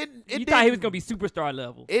 It you didn't- thought he was gonna be superstar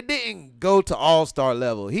level. It didn't go to all-star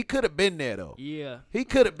level. He could have been there though. Yeah. He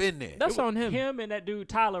could have been there. That's on him. Him and that dude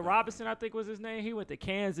Tyler Robinson, I think was his name. He went to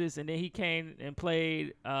Kansas and then he came and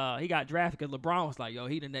played. He got drafted because LeBron was like, "Yo,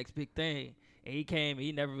 he the next big thing." And he came and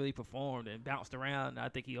he never really performed and bounced around. I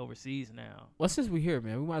think he overseas now. Well, since we here,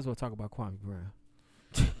 man, we might as well talk about Kwame Brown.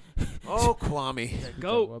 Oh, Kwame.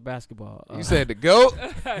 Goat. Well, basketball. You said the GOAT?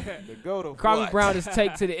 The GOAT of Kwame what? Brown is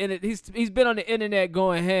take to the internet. He's been on the internet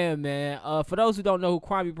going ham, man. For those who don't know who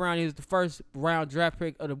Kwame Brown is, the first round draft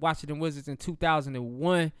pick of the Washington Wizards in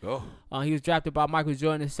 2001. Oh. He was drafted by Michael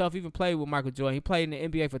Jordan himself. Even played with Michael Jordan. He played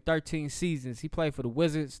in the NBA for 13 seasons. He played for the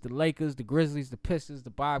Wizards, the Lakers, the Grizzlies, the Pistons, the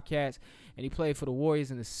Bobcats, and he played for the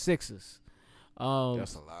Warriors and the Sixers.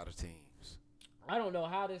 That's a lot of teams. I don't know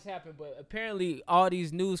how this happened, but apparently all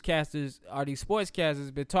these newscasters or these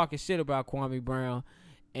sportscasters been talking shit about Kwame Brown,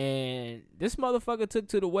 and this motherfucker took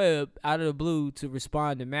to the web out of the blue to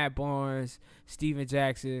respond to Matt Barnes, Steven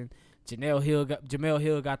Jackson, Jamel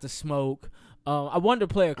Hill got the smoke. I wanted to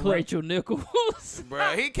play a clip. Rachel Nichols.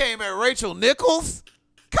 Bro, he came at Rachel Nichols?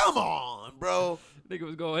 Come on, bro. Nigga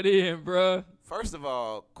was going in, bro. First of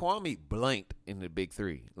all, Kwame blanked in the Big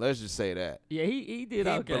Three. Let's just say that. Yeah, he did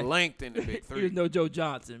He okay. blanked in the Big He Three. was no Joe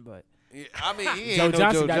Johnson, but Yeah, I mean, he ain't Joe no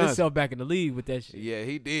Johnson Joe got Johnson. himself back in the league with that shit. Yeah,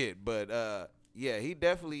 he did. But yeah, he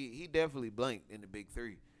definitely blanked in the Big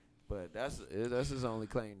Three. But that's his only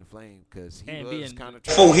claim to fame because he And was being- kind of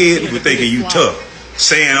Forehead people thinking you tough,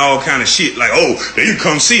 saying all kind of shit like, "Oh, then you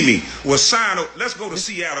come see me." Well, sign up. Let's go to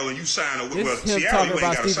Seattle and you sign a This well. is him Seattle, talking you ain't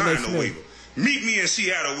about got to Stephen A. sign no Smith. waiver. Meet me in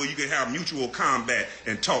Seattle where you can have mutual combat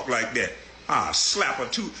and talk like that. I'll slap a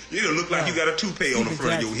two. It'll look like you got a toupee on the Stephen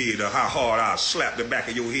front of your Jackson. head. Or how hard I'll slap the back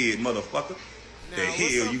of your head, motherfucker. The Now, what's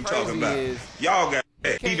hell so you talking crazy about? is Y'all got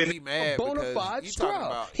can't even be mad bona because fide you talking scrub.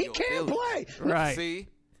 about He your can't feelings. play. right. See?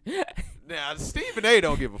 Now, Stephen A.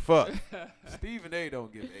 don't give a fuck. Stephen A.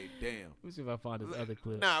 don't give a damn. Let me see if I find this other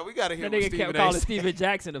clip. Nah, we got to hear That what nigga Stephen kept A. calling said. Steven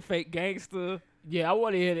Jackson a fake gangster. Yeah, I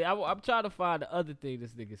want to hear it. I'm trying to find the other thing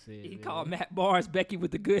this nigga said. He man. called Matt Barnes Becky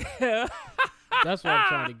with the good hair. That's what I'm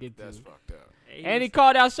trying to get to. That's fucked up. And he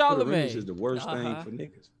called out Gilbert Arenas is Charlamagne. the worst thing for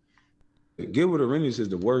niggas. Gilbert Arenas is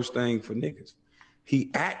the worst thing for niggas. He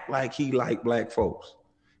act like he like black folks.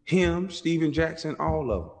 Him, Steven Jackson, all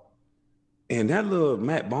of them. And that little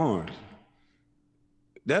Matt Barnes,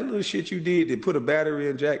 that little shit you did to put a battery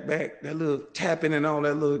in Jack back, that little tapping and all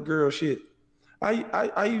that little girl shit.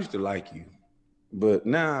 I used to like you. But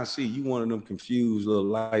now I see you one of them confused little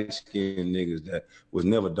light-skinned niggas that was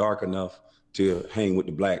never dark enough to hang with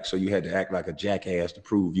the blacks, so you had to act like a jackass to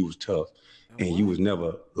prove you was tough. And you was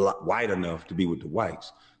never white enough to be with the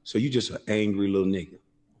whites. So you just an angry little nigga.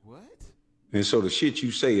 What? And so the shit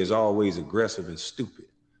you say is always aggressive and stupid.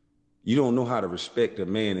 You don't know how to respect a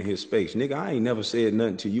man in his space. Nigga, I ain't never said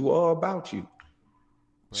nothing to you or about you.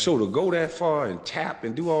 So to go that far and tap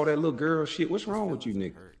and do all that little girl shit, what's wrong with you,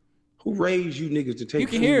 nigga? Who raised you niggas to take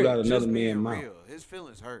food out of another man's mouth? His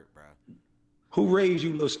feelings hurt, bro. Who raised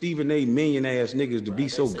you little Stephen A. million ass niggas to be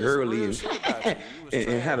so girly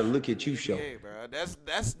and how to look at you show? Yeah, bro.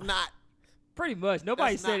 That's not. Pretty much.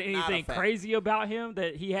 Nobody That's said not anything a fact. crazy about him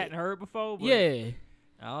that he hadn't heard before. But Yeah.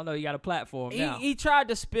 I don't know. He got a platform now. He tried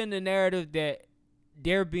to spin the narrative that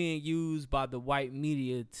they're being used by the white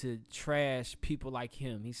media to trash people like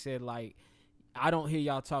him. He said, like, I don't hear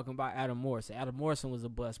y'all talking about Adam Morrison. Adam Morrison was a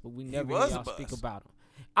bust, but we never hear was a y'all speak bust. about him.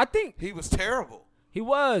 I think He was terrible. he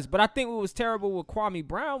was, but I think what was terrible with Kwame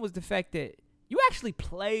Brown was the fact that you actually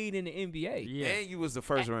played in the NBA. Yeah. And you was the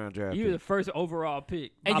first round draft. You were the first overall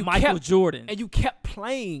pick And by you Michael kept- Jordan. And you kept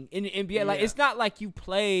playing in the NBA. Like, Yeah. it's not like you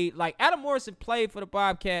played. Like, Adam Morrison played for the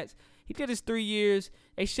Bobcats. He did his 3 years.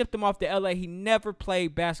 They shipped him off to L.A. He never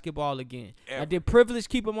played basketball again. Now, did privilege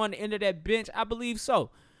keep him on the end of that bench? I believe so.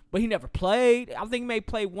 But he never played. I think he may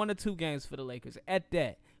play 1 or 2 games for the Lakers. At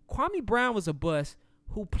that, Kwame Brown was a bust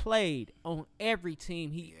who played on every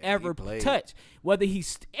team he ever played. touched. Whether he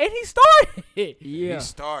started. yeah. He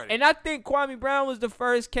started. And I think Kwame Brown was the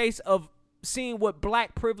first case of seeing what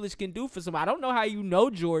black privilege can do for somebody. I don't know how you know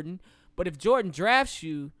Jordan, but if Jordan drafts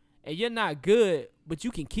you and you're not good, but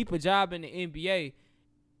you can keep a job in the NBA,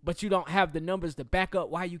 but you don't have the numbers to back up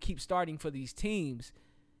why you keep starting for these teams,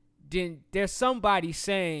 then there's somebody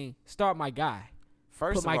saying, start my guy.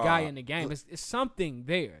 First Put of my all, guy in the game. It's something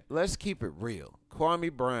there. let's keep it real.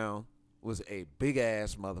 Kwame Brown was a big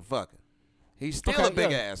ass motherfucker. He's still a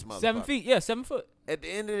big ass motherfucker. 7 feet. Yeah, 7 foot. At the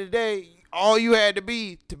end of the day, all you had to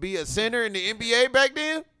be a center in the NBA back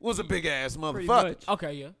then was a big ass Pretty motherfucker. much.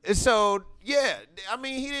 Okay, yeah. And so, yeah, I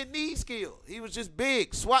mean, he didn't need skill. He was just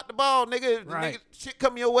big. Swat the ball, nigga. Right. Nigga, shit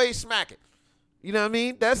come your way, smack it. You know what I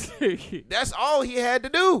mean? That's all he had to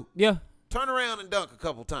do. Yeah. Turn around and dunk a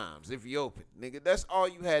couple times if you open, nigga. That's all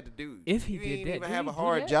you had to do. If he you did didn't that, even did have he a do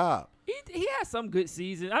hard that? job. He had some good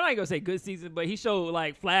seasons. I'm not gonna say good season, but he showed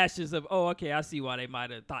like flashes of, oh, okay, I see why they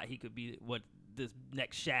might have thought he could be what this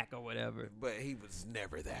next Shaq or whatever. But he was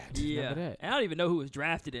never that. Yeah, that. and I don't even know who was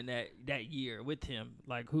drafted in that year with him.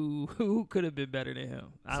 Like who could have been better than him?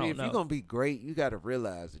 I See, don't if know. you're gonna be great, you got to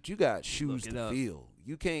realize that you got shoes Look it to up. fill.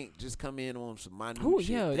 You can't just come in on some minute Ooh, shit.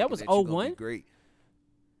 yeah, that thinking was you gonna be 01? Great.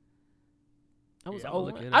 That was Yeah, I'ma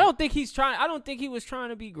look it I up. don't think he's trying. I don't think he was trying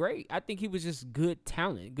to be great. I think he was just good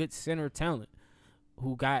talent, good center talent,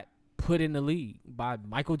 who got put in the league by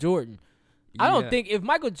Michael Jordan. I don't Yeah. think if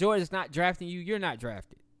Michael Jordan's not drafting you, you're not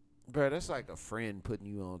drafted. Bro, that's like a friend putting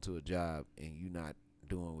you onto a job and you not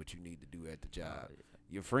doing what you need to do at the job.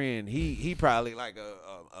 Your friend, he probably like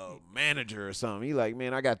a manager or something. He like,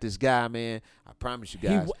 man, I got this guy, man. I promise you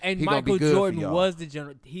guys. And he gonna Michael be good Jordan for y'all. was the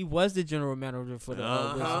general. He was the general manager for the.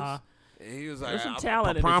 Uh-huh. And he was like, There's some I talent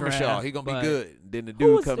in the promise y'all, draft, he gonna be but good. Then the Who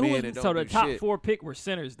dude was- come who in was- and don't so the do top shit. 4 pick were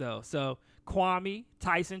centers though. So Kwame,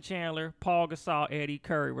 Tyson Chandler, Paul Gasol, Eddie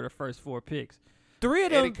Curry were the first 4 picks. 3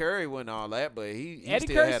 of them. Eddie Curry wasn't all that, but he Eddie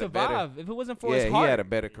still Curry had a better. survived. If it wasn't for Yeah, his he heart, had a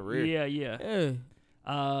better career. Yeah, yeah. Yeah.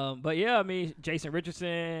 But yeah, I mean, Jason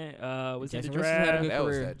Richardson was Jason in the Richardson had a draft. good That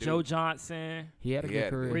was career. that dude. Joe Johnson, He had a He good had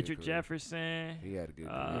a career. good Richard career. Jefferson, He had a good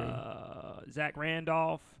career. Zach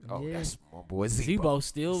Randolph, Oh, Yeah. that's my boy Zebo. Zebo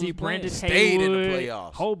still see was playing. Brendan Stayed in the Haywood,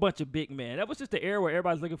 playoffs. whole bunch of big men. That was just the era where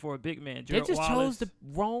everybody's looking for a big man. They Gerald just Wallace, chose the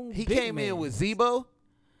wrong. He big came man. in with Zebo.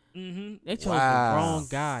 They chose Wow. the wrong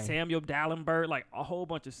guy. Samuel Dallenberg, like a whole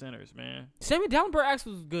bunch of centers, man. Samuel Dallenberg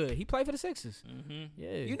actually was good. He played for the Sixers.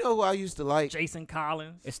 Yeah. You know who I used to like? Jason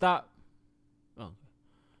Collins. It stopped. Oh.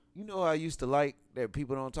 You know who I used to like that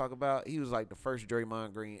people don't talk about? He was like the first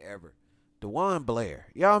Draymond Green ever. DeJuan Blair.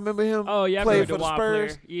 Y'all remember him? Oh yeah, I Played remember for the DeJuan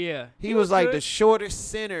Spurs. Blair. Yeah, He was like good. the shortest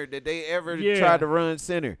center that they ever Yeah. tried to run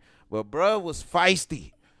center. Well, bruh was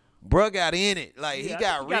feisty. Bruh got in it. Like, Yeah, he I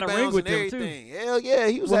got think he got a ring rebounds with and them, too. everything. Hell yeah,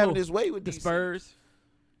 he was Whoa. having his way with the these Spurs.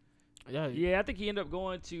 Yeah. Yeah, I think he ended up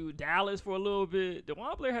going to Dallas for a little bit.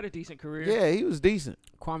 DeJuan Blair had a decent career. Yeah, he was decent.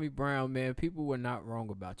 Kwame Brown, man, people were not wrong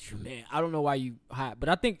about you, man. I don't know why you hot, but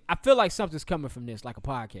I feel like something's coming from this, like a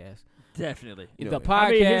podcast. Definitely. The know, podcast,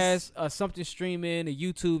 I mean, his- something streaming, a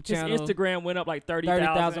YouTube His channel, Instagram went up like 30,000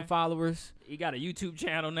 30,000. followers. He got a YouTube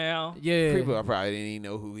channel now. Yeah. People probably didn't even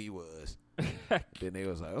know who he was. Then they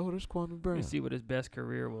was like, oh, that's Kwame Brown. Let's see what his best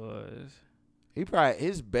career was.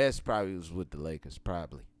 His best probably was with the Lakers,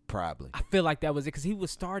 probably. I feel like that was it because he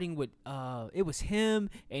was starting with it was him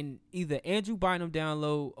and either Andrew Bynum down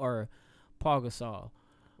low or Paul Gasol.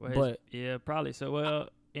 Well, But- yeah, probably. So, well,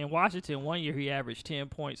 in Washington, one year he averaged 10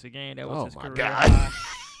 points a game. That was Oh, his my career God. high.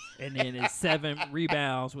 And then his 7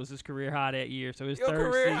 rebounds was his career high that year. So his Your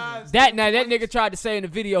third career season. high is That 10 now that points? nigga tried to say in the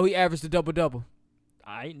video he averaged a double-double.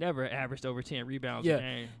 I ain't never averaged over 10 rebounds a Yeah.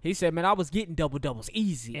 game. He said, man, I was getting double-doubles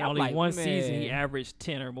easy. In I'm only like, one season, he man. averaged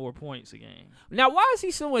 10 or more points a game. Now, why is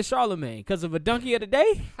he suing Charlamagne? Because of a donkey of the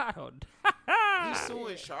day? I don't. You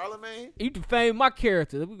suing Charlamagne? You defamed my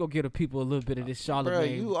character. We gonna give the people a little bit of this Bro,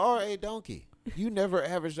 Charlamagne. you are a donkey. You never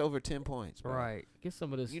averaged over 10 points, bro. Right. Get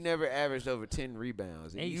some of this. You never averaged over 10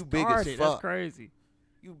 rebounds. And And you he big as started. That's fuck. crazy.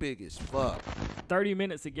 You big as fuck. 30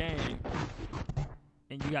 minutes a game,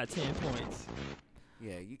 and you got 10 points.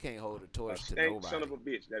 Yeah, you can't hold a A torch to stank nobody. son of a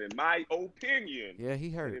bitch that, in my opinion, Yeah, he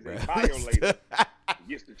hurt, is bro. a violator.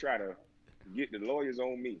 Gets to try to get the lawyers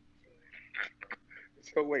on me.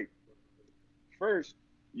 So wait. First,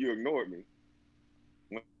 you ignored me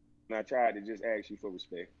when I tried to just ask you for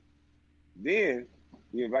respect. Then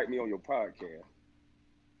you invite me on your podcast.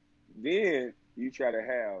 Then you try to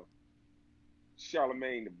have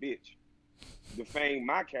Charlamagne the bitch defame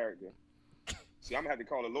my character. See, I'm gonna have to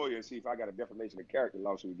call a lawyer and see if I got a defamation of character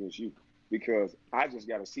lawsuit against you, because I just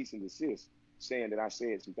got a cease and desist saying that I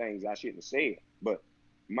said some things I shouldn't have said. But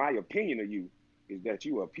my opinion of you is that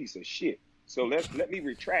you are a piece of shit. So let me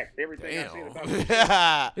retract everything I said about you.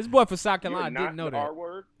 Damn. This boy from South You're Carolina not didn't know the that. R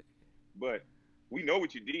word, but we know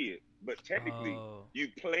what you did. But technically, Oh. you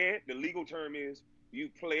pled. The legal term is you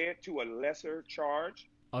pled to a lesser charge.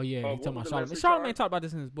 Oh yeah, he what talking was about the Charlamagne. lesser Charlamagne charge? talked about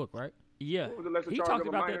this in his book, right? Yeah. What was the lesser He charge talked of a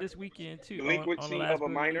about minor? that this weekend, too, Delinquency on the last of a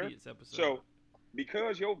Brilliant minor. Idiots episode. So,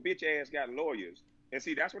 because your bitch ass got lawyers, and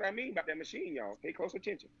see, that's what I mean about that machine, y'all. Pay close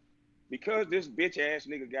attention. Because this bitch ass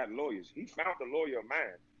nigga got lawyers, he found a lawyer of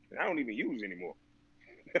mine that I don't even use anymore.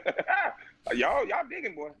 y'all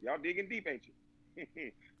digging, boy. Y'all digging deep, ain't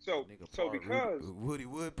you? so because Woody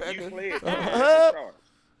Woodpecker. you played to the charge.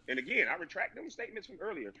 And again, I retract them statements from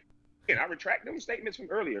earlier.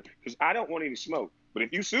 Because I don't want any smoke. But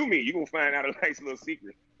if you sue me, you're going to find out a nice little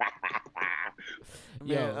secret.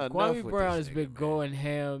 Yo, enough Kwame with Brown this has been nigga, going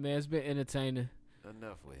ham, man. It's been entertaining.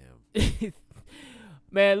 Enough with him.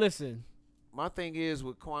 Man, listen. My thing is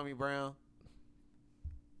with Kwame Brown,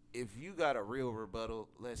 if you got a real rebuttal,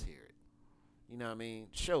 let's hear it. You know what I mean?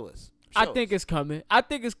 Show us. I Show think us. it's coming. I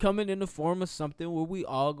think it's coming in the form of something where we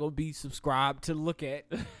all gonna be subscribed to look at.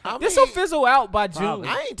 I This will mean, fizzle out by June.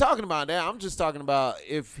 I ain't talking about that. I'm just talking about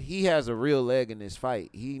if he has a real leg in this fight,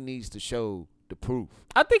 he needs to show the proof.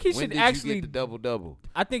 I think he When should did you actually. get the double-double?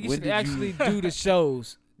 I think he when should did you- actually do the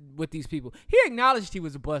shows with these people. He acknowledged he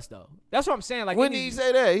was a bust though. That's what I'm saying. Like, When it did he is-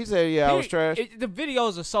 say that? He said, yeah, I was trash. The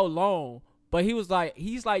videos are so long, but he's like,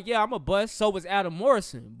 yeah, I'm a bust. So was Adam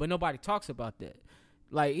Morrison, but nobody talks about that.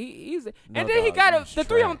 Like he's, No, and then he dog, got he's the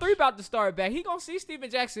trash. 3-on-3 about to start back. He gonna see Steven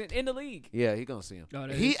Jackson in the league. Yeah, he gonna see him. Oh,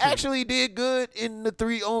 that He is true. actually did good in the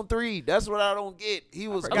 3-on-3. That's what I don't get. He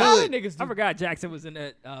was A lot of good. niggas I do. forgot Jackson was in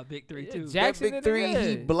that big three, too. Jackson That did big it, three,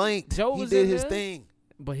 he yeah. blanked. Joe He was did in his there. thing.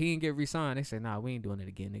 But he didn't get re-signed. They said, nah, we ain't doing it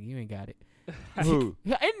again, nigga. You ain't got it. Who?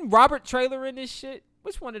 Ain't Robert Traylor in this shit?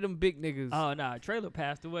 Which one of them big niggas? Oh, nah. Trailer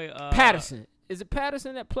passed away. Patterson. Is it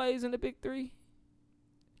Patterson that plays in the big three?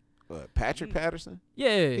 Patrick Patterson?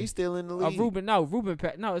 Yeah. He's still in the league. Ruben it's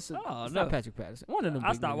Oh, it's no. not Patrick Patterson. One of them.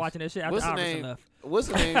 I big stopped niggas. watching that shit after What's the Iverson name? left. What's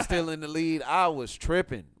the name still in the lead? I was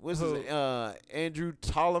tripping. What's his Who? name? Andrew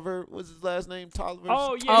Tolliver. What's his last name? Tolliver?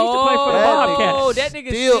 Oh, yeah. He used to play for the Bobcats. Oh, that nigga's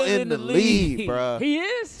still in the lead, league. bruh. He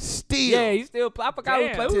is? Still. Yeah, he still. I forgot who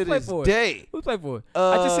Damn. played. to Who played this for it? day. Who played for it?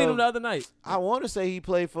 I just seen him the other night. I want to say he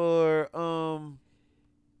played for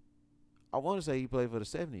I want to say he played for the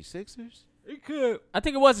 76ers. He could. I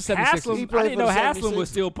think it was the 76ers. Haslam, He I played didn't for know the Haslam 76ers. was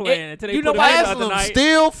still playing until they you know put him what? in the other Haslam night.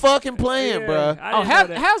 still fucking playing, Yeah, bruh. I Oh, didn't know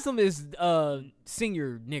that. Haslam is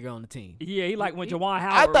senior nigga on the team. Yeah, he like when Jawan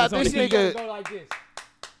Howard thought was on this the team. nigga- Go like this.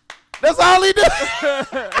 That's all he does.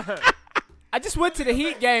 I just went to the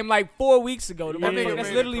Heat game like 4 weeks ago. Yeah.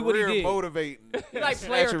 That's literally what he did. Motivating. He like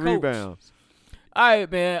player Snatching coach. rebounds. All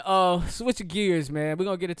right, man. Switching gears, man. We're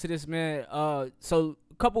gonna get into this, man. So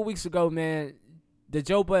a couple weeks ago, man, the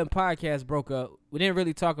Joe Budden podcast broke up. We didn't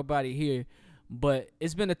really talk about it here, but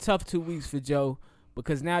it's been a tough 2 weeks for Joe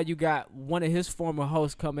because now you got one of his former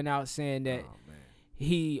hosts coming out saying that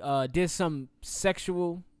he did some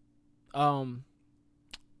sexual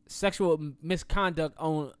misconduct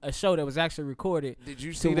on a show that was actually recorded. Did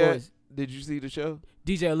you see towards that? Did you see the show?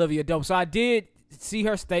 DJ Olivia Dope. So I did see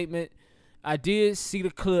her statement. I did see the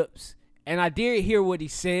clips, and I did hear what he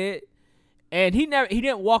said. And he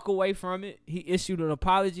didn't walk away from it. He issued an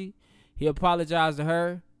apology. He apologized to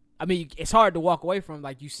her. I mean, it's hard to walk away from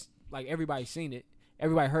like everybody's seen it.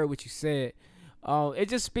 Everybody heard what you said. It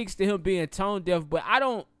just speaks to him being tone deaf. But I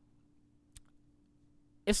don't.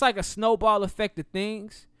 It's like a snowball effect of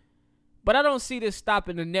things. But I don't see this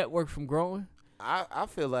stopping the network from growing. I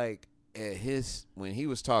feel like at when he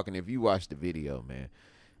was talking, if you watch the video, man,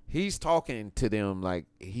 he's talking to them like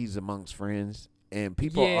he's amongst friends, and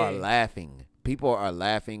people are laughing. People are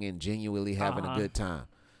laughing and genuinely having a good time.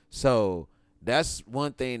 So that's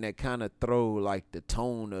one thing that kind of throw like the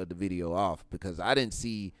tone of the video off, because I didn't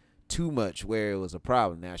see too much where it was a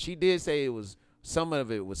problem. Now, she did say some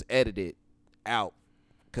of it was edited out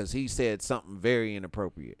because he said something very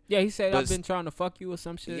inappropriate. Yeah, he said, I've been trying to fuck you or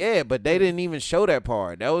some shit. Yeah, but they didn't even show that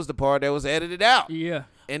part. That was the part that was edited out. Yeah.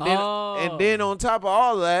 And then on top of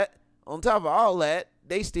all that,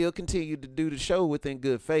 they still continued to do the show within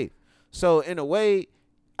good faith. So in a way,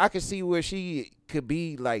 I could see where she could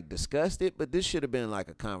be like disgusted, but this should have been like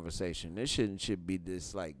a conversation. This should be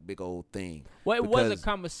this like big old thing. Well, it was a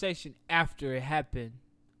conversation after it happened,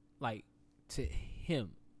 like to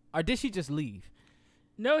him, or did she just leave?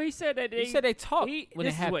 No, he said that he said they talked when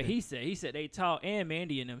this it happened. Is what he said. He said they talked, and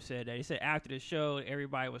Mandy and them said that. He said after the show,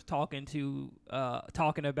 everybody was talking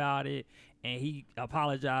about it, and he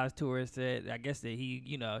apologized to her and said, I guess that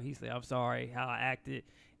he said, I'm sorry how I acted.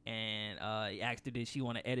 And he asked her, did she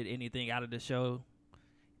want to edit anything out of the show?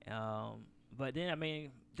 But then,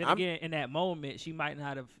 again, in that moment, she might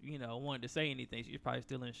not have, wanted to say anything. She was probably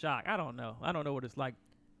still in shock. I don't know. I don't know what it's like.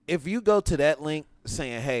 If you go to that link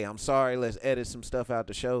saying, hey, I'm sorry, let's edit some stuff out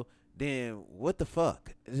the show, then what the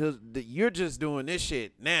fuck? You're just doing this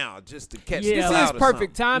shit now just to catch the clout. This is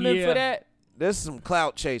perfect timing for that. This is some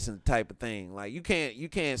clout chasing type of thing. Like, you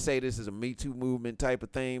can't say this is a Me Too movement type of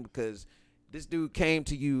thing, because this dude came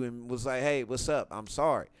to you and was like, hey, what's up? I'm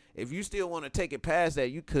sorry. If you still want to take it past that,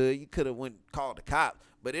 you could have went called the cop,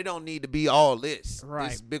 but it don't need to be all this. Right.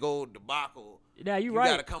 This big old debacle. Yeah, you're right.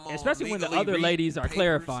 Gotta come on, especially when the other ladies are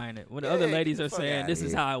clarifying it. When the other ladies are saying, this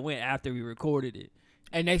is how it went after we recorded it.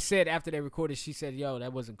 And they said after they recorded, she said, yo,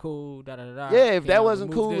 that wasn't cool, da-da-da-da. Yeah, if that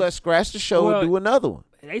wasn't cool, let's scratch the show and do another one.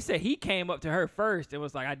 They said he came up to her first and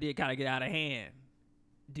was like, I did kind of get out of hand.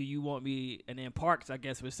 Do you want me, and then Parks, I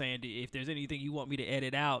guess, was saying, if there's anything you want me to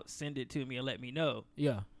edit out, send it to me and let me know.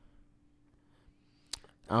 Yeah.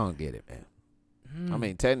 I don't get it, man. I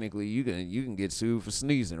mean, technically, you can get sued for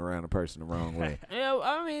sneezing around a person the wrong way. Yeah,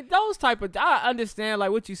 I mean, those type of, I understand,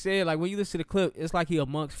 like what you said, like when you listen to the clip, it's like he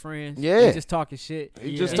amongst friends. Yeah. He just talking shit.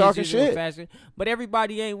 He just talking shit. Fashion. But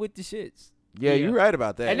everybody ain't with the shits. Yeah, you're right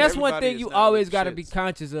about that. And that's one thing you always got to be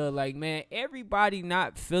conscious of. Like, man, everybody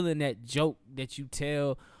not feeling that joke that you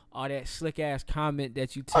tell or that slick ass comment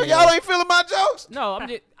that you tell. Oh, y'all ain't feeling my jokes? No,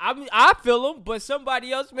 I feel them, but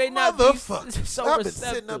somebody else may not be so I've receptive. been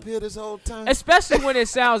sitting up here this whole time. Especially when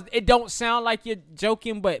it don't sound like you're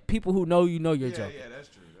joking, but people who know you're joking. Yeah, that's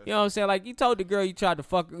true. You know what I'm saying? Like, you told the girl you tried to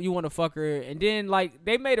fuck, you want to fuck her, and then like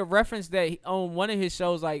they made a reference that on one of his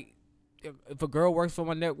shows, like, if a girl works for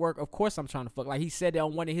my network, of course I'm trying to fuck. Like, he said that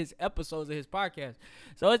on one of his episodes of his podcast.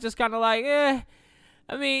 So it's just kind of like,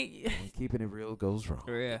 I mean, keeping it real goes wrong.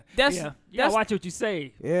 Yeah. That's watch what you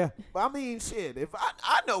say. Yeah. But I mean, shit, if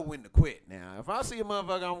I know when to quit now. If I see a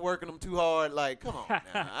motherfucker, I'm working them too hard, like, come on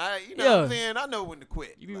now. You know what I'm saying? I know when to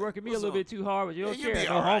quit. You be working me a little bit too hard, but you don't care. You'll be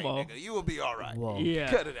no all right, homo. nigga. You will be all right. Whoa.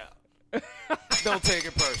 Yeah. Cut it out. Don't take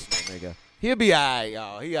it personal, nigga. He'll be all right,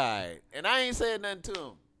 y'all. He all right. And I ain't said nothing to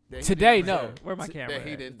him. Today, no. Where my camera? That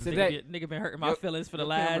he didn't. Today, nigga been hurting my feelings for the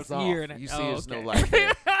last year. And you see, it's okay. no light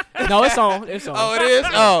there. No, it's on. It's on. Oh, it is.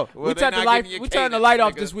 Oh, well, we turned the light. We turned the light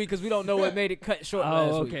off this week because we don't know what made it cut short.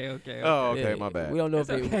 last week. Okay. Oh, okay. My bad. We don't know if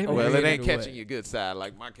it. okay. Well, it ain't overrated or catching what. your good side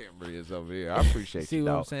like my camera is over here. I appreciate See you,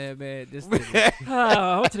 what I'm dog. saying, man? This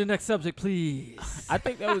On to the next subject, please. I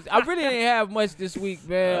think that was. I really didn't have much this week,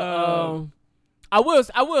 man. I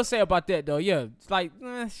will say about that though. Yeah, it's like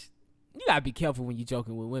you gotta be careful when you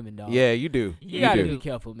joking with women, dog. Yeah, you do. You gotta be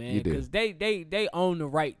careful, man, You do. because they own the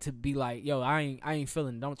right to be like, yo, I ain't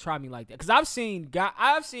feeling. Don't try me like that. Because I've seen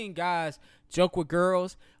guys joke with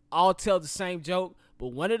girls, all tell the same joke, but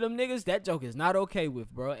one of them niggas, that joke is not okay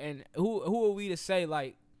with, bro. And who are we to say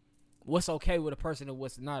like what's okay with a person and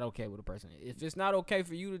what's not okay with a person? If it's not okay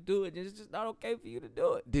for you to do it, then it's just not okay for you to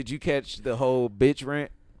do it. Did you catch the whole bitch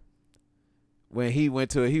rant? When he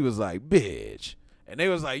went to it, he was like, bitch. And they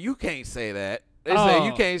was like, you can't say that. They say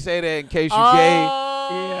you can't say that in case you gay.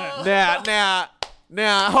 Yeah.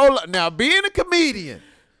 Now, hold up. Now, being a comedian,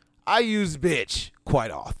 I use bitch quite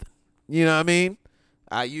often. You know what I mean?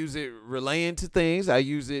 I use it relating to things. I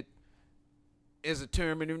use it as a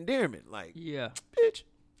term of endearment. Like, Yeah. bitch.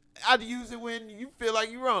 I'd use it when you feel like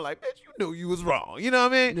you're wrong. Like, bitch, you knew you was wrong. You know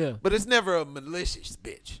what I mean? Yeah. But it's never a malicious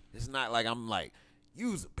bitch. It's not like I'm like,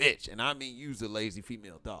 You's a bitch, and I mean you's a lazy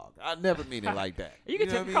female dog. I never mean it like that. You can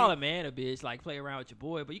know what I mean? call a man a bitch, like play around with your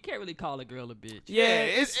boy, but you can't really call a girl a bitch. Yeah,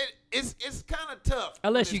 it's kind of tough.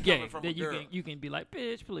 Unless when you it's gay, coming from then a girl. you can be like,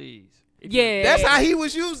 bitch, please. If Yeah. That's how he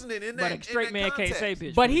was using it in that. But a straight in that man can't say context.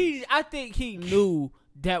 bitch. But please. I think he knew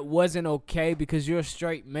that wasn't okay because you're a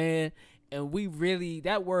straight man, and we really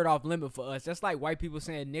that word off limit for us. That's like white people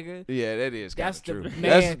saying nigga. Yeah, that is kind That's of the true.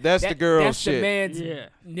 man. That's the girl That's shit. the man's Yeah.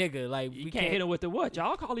 nigga. Like You we can't hit him with the what?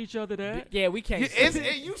 Y'all call each other that. Yeah, we can't. You, say it's,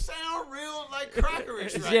 that. you sound real like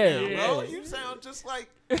crackerish right Yeah. now, bro. Yeah. You sound just like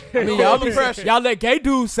I mean, y'all y'all let gay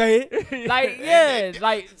dudes say it. Like, yeah,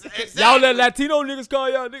 like y'all let Latino niggas call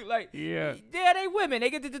y'all niggas. Like, Yeah. they women. They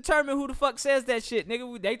get to determine who the fuck says that shit,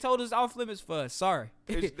 nigga. They told us off limits for us. Sorry.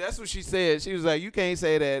 That's what she said. She was like, "You can't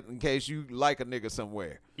say that in case you like a nigga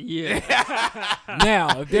somewhere." Yeah.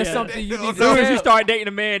 Now, if there's Yeah. something you need As to soon as you tell, start dating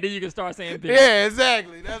a man, then you can start saying bitch. Yeah,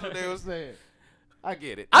 exactly. That's what they were saying. I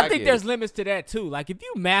get it. I think get there's it. limits to that too. Like, if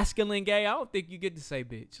you masculine gay, I don't think you get to say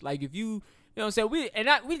bitch. Like, if you know what I'm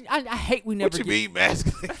saying? I hate we never What you get, mean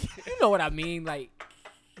masculine? You know what I mean? Like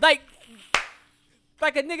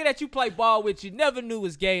a nigga that you play ball with, you never knew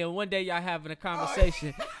was gay, and one day y'all having a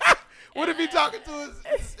conversation. What if he talking to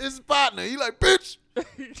his partner? He like, bitch,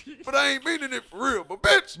 but I ain't meaning it for real, but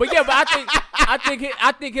bitch. But yeah, but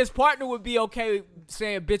I think his partner would be okay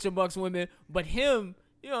saying bitch amongst women, but him,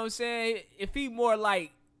 you know what I'm saying? If he more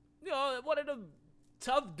like, you know, one of them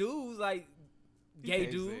tough dudes, like gay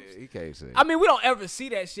dudes. He can't say it. I mean, we don't ever see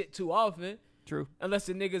that shit too often. True. Unless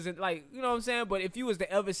the niggas in, like, you know what I'm saying? But if you was to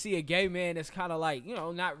ever see a gay man that's kind of like, you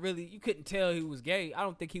know, not really, you couldn't tell he was gay, I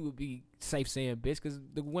don't think he would be safe saying bitch because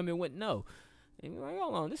the women wouldn't know. And you're like,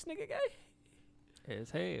 hold on, this nigga gay?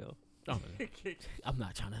 As hell. Oh, I'm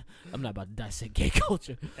not about to dissect gay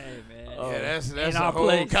culture. Hey, man. Yeah, that's In a our whole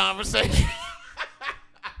place. conversation.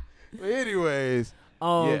 But anyways,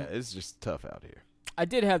 Um, yeah, it's just tough out here. I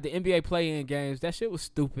did have the NBA play-in games. That shit was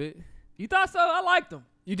stupid. You thought so? I liked them.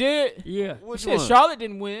 You did? Yeah. Which Shit, one? Charlotte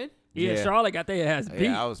didn't win. Yeah, Yeah. Charlotte got their ass beat.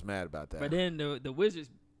 Yeah, I was mad about that. But then the Wizards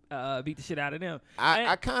beat the shit out of them.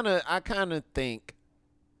 I kind of think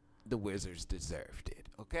the Wizards deserved it.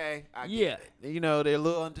 Okay, I get Yeah. it. You know they're a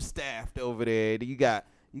little understaffed over there. You got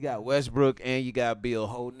Westbrook and you got Bill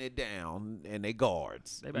holding it down, and they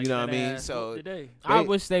guards. They You about to know what I get their mean? ass So whooped today. I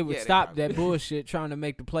wish they would yeah, they stop probably- that bullshit trying to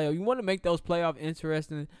make the playoff. You want to make those playoff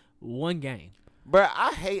interesting, one game. Bro,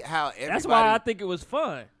 I hate how everybody. That's why I think it was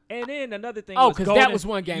fun. And then another thing Oh, was 'cause Golden- that was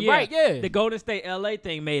one game, right, yeah. The Golden State LA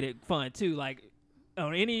thing made it fun too. Like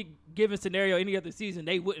on any given scenario, any other season,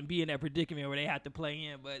 they wouldn't be in that predicament where they had to play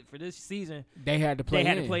in. But for this season, They had to play they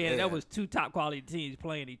had in. to play in. Yeah. That was two top quality teams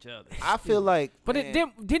playing each other. I feel like, But man,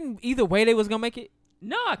 it didn't either way they was going to make it?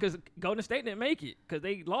 Nah, because Golden State didn't make it because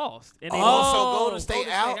they lost. And they Oh, lost. so Golden State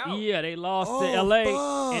out? Yeah, they lost Oh, to LA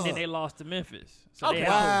and fuck. then they lost to Memphis. So Okay. they had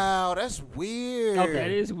Wow, that's weird. Okay. that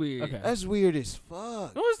is weird. Okay. That's weird as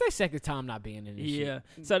fuck. It was their second time not being in this Yeah.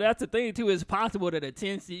 shit. So that's the thing too. It's possible that a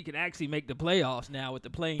 10 seed can actually make the playoffs now with the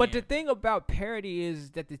play-in. But the thing about parity is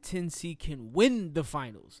that the 10 seed can win the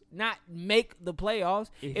finals, not make the playoffs.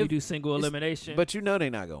 if you do single it's- elimination, But you know they're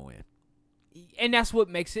not gonna win. And that's what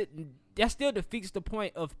makes it. That still defeats the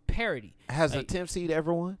point of parity. Has a Like, 10th seed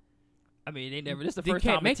ever won? I mean, they never. This is the They first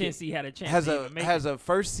can't time a make 10 it. seed had a chance. Has to a even make has it. a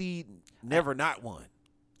first seed never not won?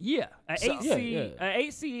 Yeah, an So- 8 Yeah, seed. yeah. An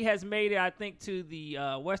 8 seed has made it, I think, to the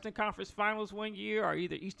Western Conference Finals one year, or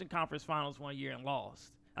either Eastern Conference Finals one year and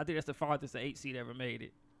lost. I think that's the farthest an 8 seed ever made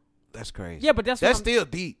it. That's crazy. Yeah, but that's still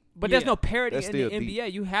deep. But there's Yeah. no parity That's in the still deep. NBA.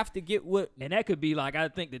 You have to get what. And that could be like, I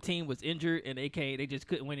think the team was injured and they just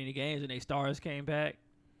couldn't win any games, and their stars came back.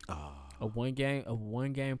 A one game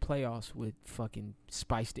playoffs would fucking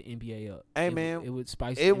spice the NBA up. Hey, It man, would, it would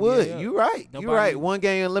spice. the It would. NBA up. You right. You Nobody- right. One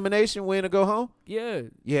game elimination, win or go home. Yeah,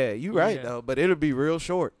 Yeah, you right Yeah. though. But it'll be real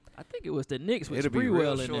short. I think it was the Knicks with It'll be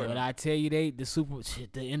real Spreewell in short. but there. I tell you, the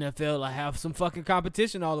NFL will have some fucking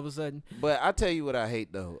competition all of a sudden. But I tell you what I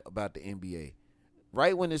hate though about the NBA.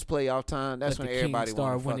 Right when it's playoff time, that's Let when the everybody Kings start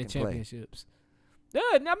wants to winning fucking play. championships. Yeah,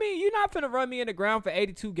 I mean, you're not finna run me in the ground for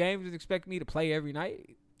 82 games and expect me to play every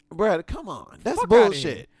night. Brother, come on. That's Fuck outta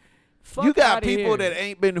bullshit. here. Fuck You got outta people here. that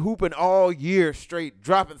ain't been hooping all year straight,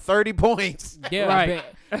 dropping 30 points. Yeah, Right.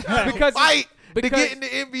 because fight to because- get in the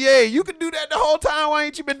NBA. You can do that the whole time. Why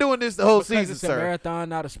ain't you been doing this the whole because season, it's a sir? marathon,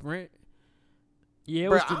 not a sprint. Yeah, it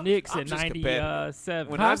Bruh, was the I'm- Knicks I'm in just competitive.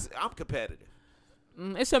 97. When Huh? I'm competitive.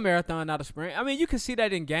 It's a marathon, not a sprint. I mean, you can see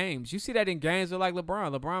that in games. You see that in games with like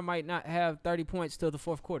LeBron. LeBron might not have 30 points till the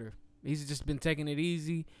fourth quarter. He's just been taking it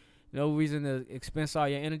easy, No reason to expense all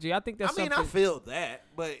your energy. I think that's I something. feel that,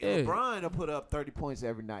 but Yeah. LeBron will put up 30 points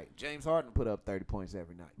every night. James Harden put up 30 points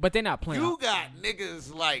every night. But they're not playing. You got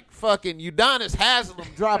niggas like fucking Udonis Haslem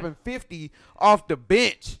dropping 50 off the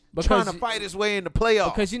bench, trying to fight his way in the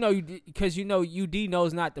playoffs. Because you know UD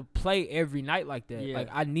knows not to play every night like that. Yeah. Like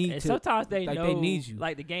I need And to. sometimes they like know, they need you.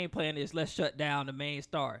 like the game plan is let's shut down the main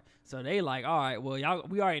star. So they like, all right, well y'all,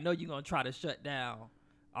 we already know you're gonna try to shut down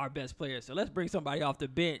our best player. So let's bring somebody off the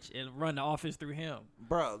bench and run the offense through him.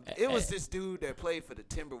 Bro, it was this dude that played for the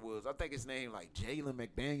Timberwolves. I think his name like Jalen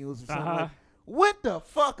McDaniels or something. Uh-huh. Like, went the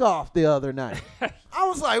fuck off the other night. I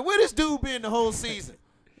was like, where this dude been the whole season?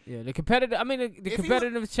 Yeah, the competitive. I mean, the If he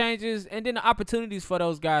competitive changes, and then the opportunities for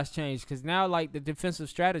those guys change. Because now, like the defensive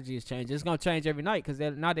strategy is changing. It's gonna change every night. Because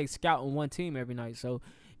now they scouting one team every night. So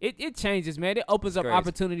it changes, man. It opens up crazy.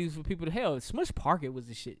 opportunities for people to hell. Smush Parker was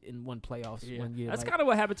the shit in one playoffs one year. That's like, kind of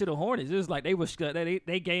what happened to the Hornets. It was like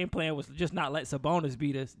they game plan was just not let Sabonis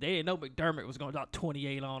beat us. They didn't know McDermott was gonna drop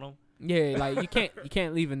 28 on them. yeah, like you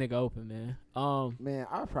can't leave a nigga open, man. Man,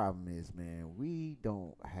 our problem is, man, we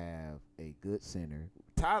don't have a good center.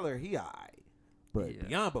 Tyler, he all right, but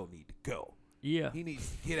Biyombo need to go. Yeah, He needs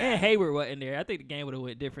to get and out. Hayward wasn't there. I think the game would have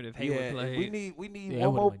went different if Hayward Yeah, played. we need Yeah, it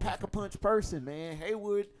one more would've been pack a punch person, man.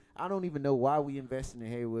 Hayward, I don't even know why we invested in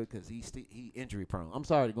Hayward because he injury prone. I'm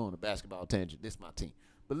sorry to go on a basketball tangent. This is my team,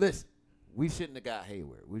 but listen, we shouldn't have got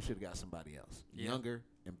Hayward. We should have got somebody else, younger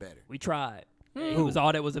and better. We tried. It was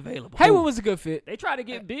all that was available. Hayward was a good fit. They tried to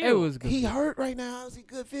get Bill. It was a good. He fit. hurt right now. How's he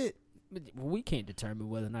good fit? But we can't determine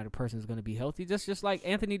whether or not a person is going to be healthy. Just like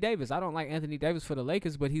Anthony Davis. I don't like Anthony Davis for the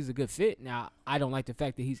Lakers, but he's a good fit. Now, I don't like the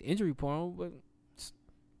fact that he's injury prone, but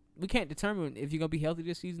we can't determine if you're going to be healthy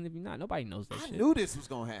this season if you're not. Nobody knows that I shit. knew this was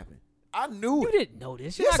gonna happen. I knew You it. didn't know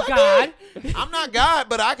this. You're Yes, not I God. did. I'm not God,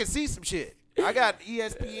 but I can see some shit. I got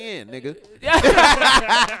ESPN, nigga.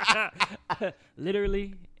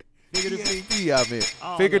 Literally, figuratively. ESP, I meant.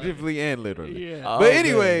 Oh, Figuratively and literally. Yeah. But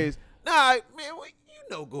anyways, man,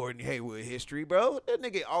 you know Gordon Hayward history, bro. That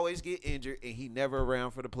nigga always get injured, and he never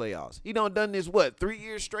around for the playoffs. He done this, 3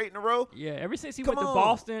 years straight in a row? Yeah, ever since he Come went to on.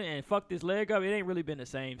 Boston and fucked his leg up, it ain't really been the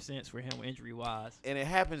same since for him injury-wise. And it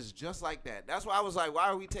happens just like that. That's why I was like, why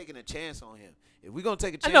are we taking a chance on him? If we're going to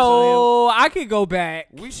take a I chance on know. I could go back.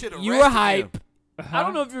 him, we should have You were hype. I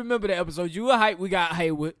don't know if you remember the episode. You were hype. We got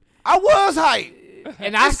Hayward. I was hype.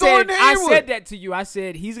 And I It's going said to I Hayward. said that to you. I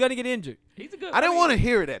said he's going to get injured. He's a good. I didn't want to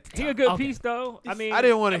hear it at the He time. a good Okay. piece though. I mean, I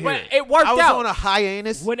didn't want to hear But it. it worked I was out. on a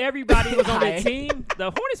hiatus. when everybody was on the Hi. team,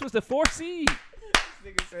 the Hornets was the 4th seed.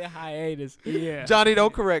 Nigga say hiatus. Yeah, Johnny,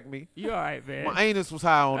 don't correct me. you all right, man? My anus was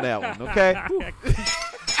high on that one, okay?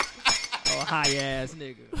 Oh, high ass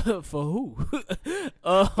nigga. For who?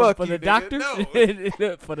 Fuck for you, the nigga. doctor? No.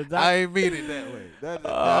 For the doctor? I ain't mean it that way.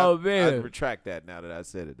 Oh, I man. retract that now that I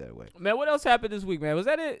said it that way. Man, what else happened this week, man? Was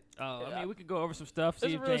that it? Oh, I mean, we could go over some stuff. See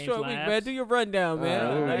It's a if real James short week, laughs. man. Do your rundown, man. All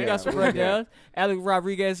right, I know what we you got? got some What we got? rundowns. Alex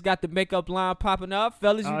Rodriguez got the makeup line popping up.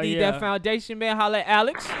 Fellas, you Oh, need yeah. that foundation, man. Holla at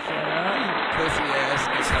Alex. Shut up. Pussy ass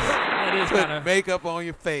niggas. That is Put kind of. makeup on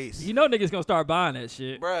your face. You know, niggas gonna start buying that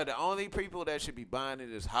shit. Bruh, the only people that should be buying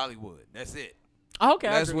it is Hollywood. That's it. Oh, okay,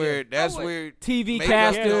 I That's agree, where yeah. that's Oh, wait. where TV makeup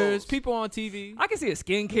casters, goes. people on TV. I can see a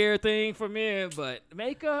skincare thing for men, but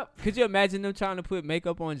makeup. Could you imagine them trying to put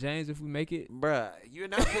makeup on James if we make it? Bruh, you're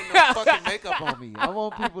not putting no fucking makeup on me. I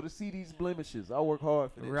want people to see these blemishes. I work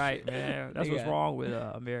hard for this Right, shit. man. That's Nigga. what's wrong with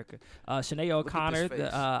America. Sinead at O'Connor, this the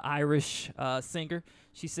face. Irish singer,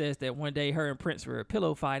 she says that one day her and Prince were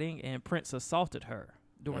pillow fighting, and Prince assaulted her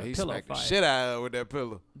during He a pillow smacked the fight. shit out of her with that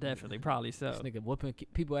pillow. Definitely, probably so. This nigga whooping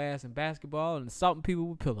people ass in basketball and assaulting people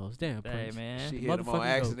with pillows. Damn, Hey, Prince. man. She hit him Motherfucking on goat.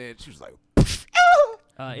 accident. She was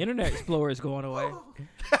like, Internet Explorer is going away.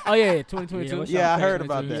 Oh yeah, 2022. what's Yeah, up, I heard Facebook?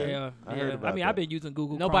 about that. Yeah, I yeah. heard about I mean, that. I've been using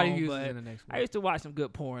Google Nobody Chrome, uses but it in the next I used to watch some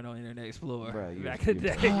good porn on Internet Explorer Bruh, you back in the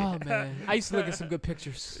used day. to Oh man, I used to look at some good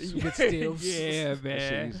pictures, some good stills. Yeah, that shit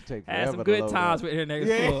man. used to take Had some forever to good load times up. with Internet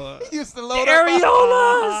Explorer. Yeah, he used to load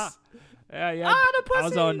Areolas. Yeah. Ah, the I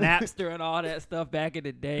was on pussy. Napster and all that stuff back in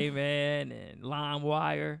the day, man, and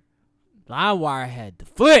LimeWire. LimeWire had the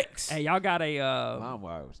flicks. Hey, y'all got a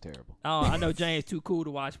LimeWire was terrible. I know James too cool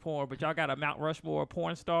to watch porn, but y'all got a Mount Rushmore of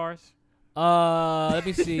porn stars? Let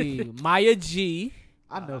me see. Maya G.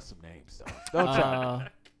 I know some names though. Don't try.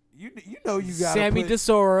 You know you gotta Sammy put,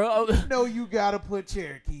 DeSora. you know you gotta put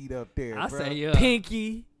Cherokee up there. I bro. say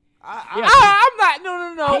Pinky. Yeah. I'm not.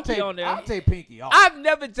 No. I'll Pinky take, on there. I'll take Pinky off. I've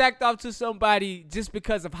never jacked off to somebody just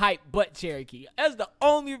because of hype but Cherokee. That's the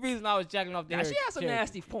only reason I was jacking off to Now, her. she has some Cherokee.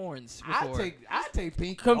 nasty porns I before. take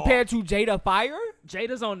Pinky Compared off. to Jada Fire?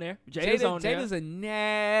 Jada's on there. Jada's on there. Jada's a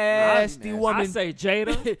nasty Nasty. woman. I say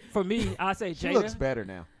Jada. For me, I say She Jada. looks better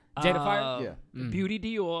now. Jada Fire? Yeah. Beauty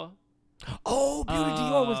Dior. Oh, Beauty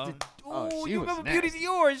Dior was the. Oh, she you was remember nasty. Beauty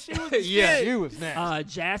Dior? She was the Yeah. shit. She was nasty.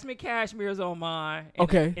 Jasmine Cashmere's on mine. And,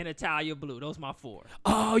 Okay. And Italia Blue. Those my 4.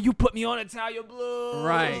 Oh, you put me on Italia Blue.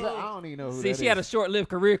 Right. I don't even know who See, that she had a is. short-lived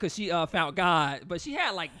career because she found God, but she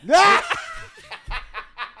had like.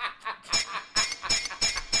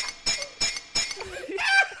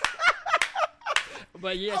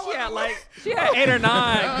 But yeah, she had 8 or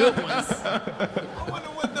 9 good ones. I wonder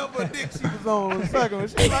what number of dick she was on. Second,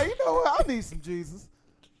 she was like, you know what? I need some Jesus.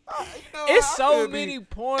 It's so many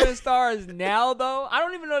porn stars now, though. I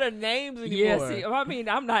don't even know their names anymore. Yeah, see, I mean,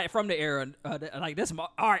 I'm not from the era, like this is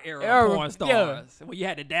our era Era, of porn stars. When you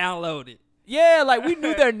had to download it. Yeah, like we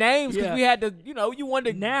knew their names because Yeah. we had to, you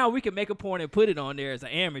wanted to. Now we can make a porn and put it on there as an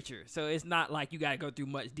amateur. So it's not like you got to go through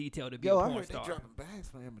much detail to be a I porn heard star. they dropping bags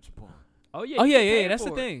for amateur porn. Oh, yeah. Oh, you yeah, get yeah, paid that's the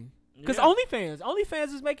for it. thing. Because Yeah.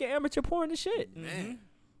 OnlyFans is making amateur porn and shit. Man.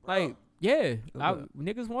 Like, yeah, Look.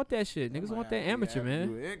 niggas want that shit. Niggas want that amateur,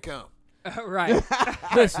 man. Income. Right.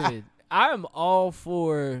 Listen, I'm all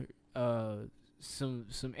for some,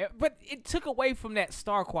 but it took away from that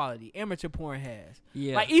star quality amateur porn has.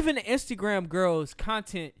 Yeah. Like even the Instagram girls'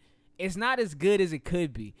 content is not as good as it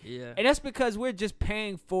could be. Yeah. And that's because we're just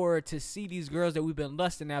paying for to see these girls that we've been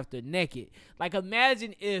lusting after naked. Like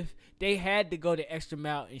imagine if they had to go the extra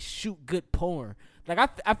mile and shoot good porn. Like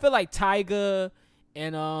I feel like Tyga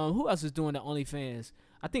and who else is doing the OnlyFans?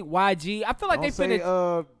 I think YG. I feel like Don't they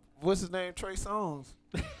finna say, what's his name? Trey Songz.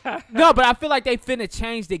 no, but I feel like they finna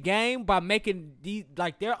change the game by making these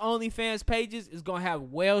like their OnlyFans pages is gonna have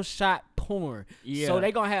well shot porn. Yeah. So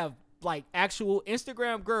they gonna have like actual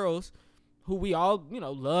Instagram girls who we all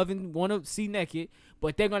love and want to see naked,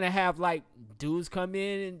 but they're gonna have like dudes come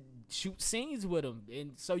in and shoot scenes with them,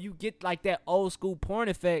 and so you get like that old school porn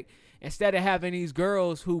effect instead of having these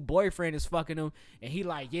girls who boyfriend is fucking them and he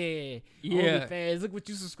like yeah. OnlyFans, look what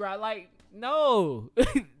you subscribe. Like no,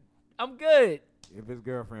 I'm good. If his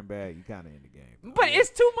girlfriend bad, you kind of in the game. But it's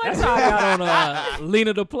too much. That's how I got on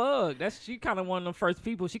Lena the Plug. She kind of one of the first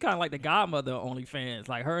people. She kind of like the godmother of OnlyFans.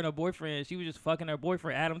 Like her and her boyfriend, she was just fucking her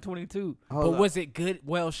boyfriend, Adam 22. But was it good,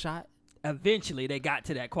 well shot? Eventually, they got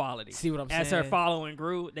to that quality. See what I'm saying? As her following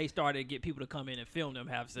grew, they started to get people to come in and film them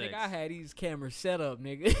have sex. Nigga, I had these cameras set up,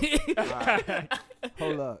 nigga.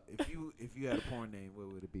 Hold up. If you had a porn name, what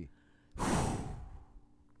would it be?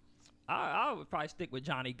 I would probably stick with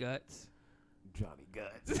Johnny Guts. Johnny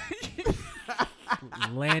Guts.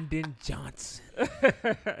 Landon Johnson. Get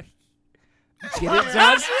it,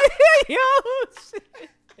 Johnson? Yo, shit.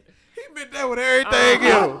 He meant that with everything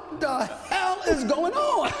else. What the hell is going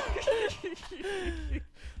on?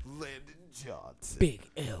 Landon Johnson. Big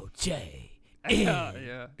LJ.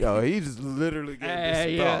 Yeah. Yo, he just literally gave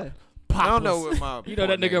this yeah. thought. I don't know what my You know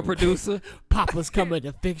that nigga a producer. Papa's coming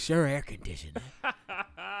to fix your air conditioner.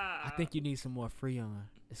 I think you need some more Freon.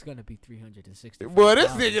 It's gonna be $360. Boy,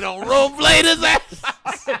 this nigga don't roleplay his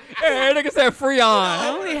ass. Hey, nigga said Freon. I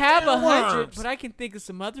only have 100, but I can think of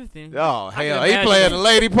some other things. Oh I hell, can he imagine. playing the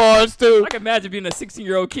lady parts too. I can imagine being a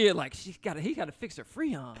 16-year-old kid like he got to fix her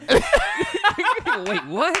Freon. Wait,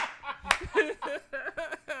 what?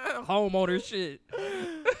 Homeowner shit.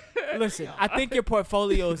 Listen, I think your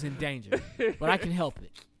portfolio is in danger, but I can help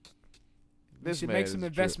it. You should make some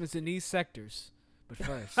investments in these sectors. But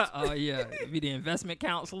first, Oh yeah, be the investment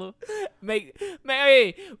counselor.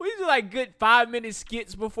 hey, we do like good 5-minute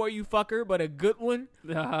skits before you fuck her, but a good one.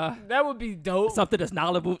 That would be dope. Something that's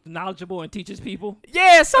knowledgeable and teaches people.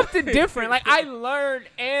 Yeah, something different. Like I learned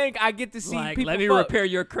and I get to see Like, people let me fuck. repair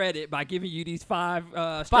your credit by giving you these 5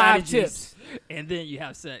 5 strategies, tips. and then you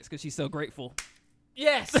have sex because she's so grateful.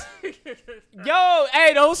 Yes. Yo,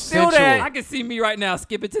 hey, don't steal I that. can see me right now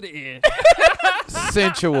skipping to the end.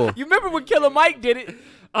 Sensual. You remember when Killer Mike did it?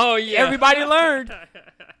 Oh yeah, Everybody learned.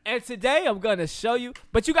 And today I'm gonna show you,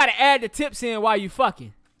 but you gotta add the tips in while you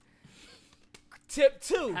fucking. Tip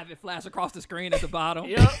 2. have it flash across the screen at the bottom.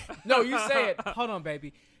 Yep. No, you say it. Hold on,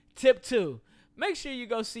 baby. Tip 2. Make sure you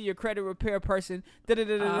go see your credit repair person.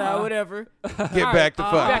 Whatever. Get back to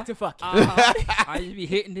fucking. Back to fucking. I just be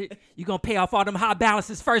hitting it. You gonna pay off all them high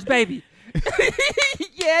balances first, baby?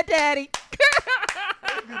 Yeah, daddy.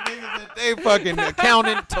 They fucking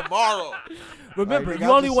accounting tomorrow. Remember, Like, you nigga,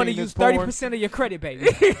 I only just want to seen use this porn. 30% of your credit, baby.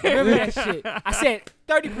 Remember that shit. I said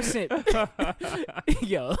 30%.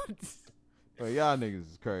 Yo. Well, y'all niggas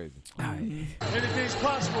is crazy. Anything's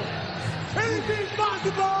possible. Anything's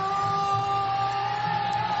possible.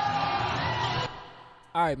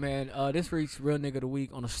 All right, man. This week's Real Nigga of the Week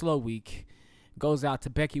on a slow week goes out to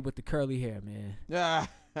Becky with the curly hair, man. Yeah.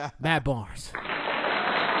 Matt Barnes.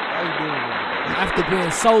 How you doing right now? After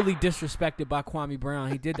being solely disrespected by Kwame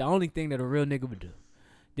Brown, he did the only thing that a real nigga would do.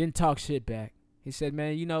 Didn't talk shit back. He said,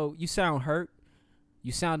 man, you know, you sound hurt.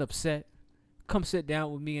 You sound upset. Come sit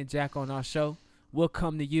down with me and Jack on our show. We'll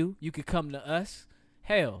come to you. You can come to us.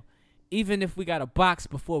 Hell, even if we got a box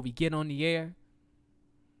before we get on the air,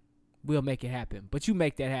 we'll make it happen. But you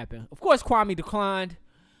make that happen. Of course, Kwame declined.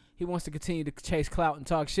 He wants to continue to chase clout and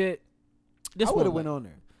talk shit. This I would have one, went on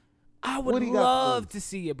there. I What would he got to love lose? to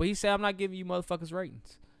see it. But he said, I'm not giving you motherfuckers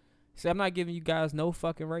ratings. He said, I'm not giving you guys no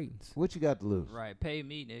fucking ratings. What you got to lose? Right, pay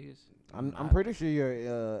me, niggas. I'm pretty sure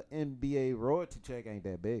your NBA royalty check ain't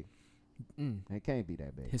that big. It can't be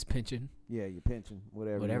that big. His pension, Yeah, your pension,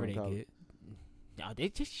 whatever they you call get. it. No, they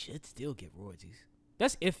just should still get royalties.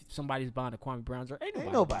 That's if somebody's buying a Kwame Brown jersey.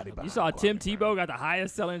 Ain't nobody buying buying You saw Tim Kwame Tebow got the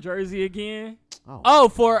highest selling jersey again? Oh,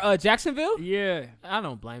 for Jacksonville? Yeah. I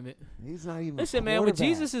don't blame it. He's not even. Listen, a man, when quarterback.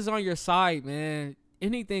 Jesus is on your side, man,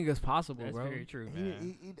 anything is possible, That's bro. very true,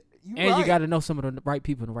 man. You And right. you got to know some of the right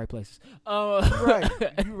people in the right places. You right.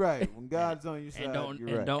 You right. When God's on your side, And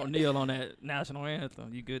you're right. don't kneel on that national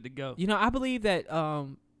anthem. You good to go. You know, I believe that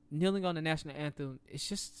kneeling on the national anthem, it's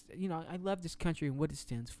just, you know, I love this country and what it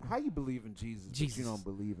stands for. How you believe in Jesus, but Jesus. you don't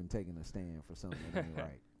believe in taking a stand for something that ain't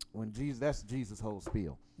right? When Jesus, that's Jesus' whole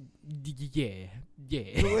spiel. Yeah.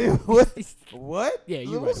 What? Yeah,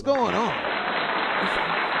 you What's right about going on?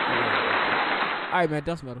 All right, man,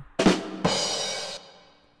 dust metal.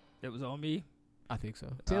 That was on me. I think so.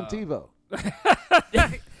 Tim Tebow.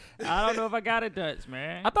 I don't know if I got a Dutch,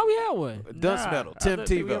 man. I thought we had one. Dunce Nah, metal. I Tim don't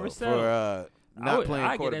think we ever Tebow settled. for not playing I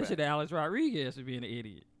get that quarterback. shit to Alex Rodriguez for being an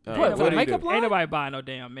idiot. What, Ain't for nobody- makeup line? Ain't nobody buying no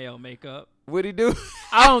damn male makeup. What'd he do?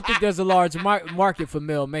 I don't think there's a large market for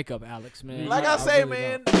male makeup, Alex, man. Like I say, really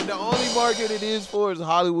man, don't. the only market it is for is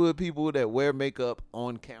Hollywood people that wear makeup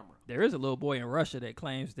on camera. There is a little boy in Russia that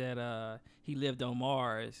claims that he lived on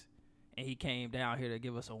Mars and he came down here to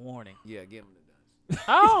give us a warning. Yeah, give him the Dunce.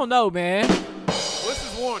 I don't know, man. What's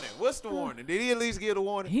his warning? What's the warning? Did he at least get a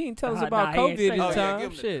warning? He didn't tell us Nah, about he ain't COVID say in that. time. give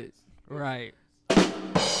him the Shit. Right.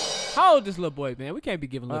 How old is this little boy, man? We can't be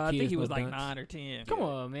giving little I kids think he no was like dunce. 9 or 10. Come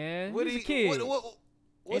on, man. What He's a he- kid.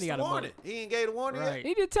 what's he the got a warning? He ain't gave a warning Right.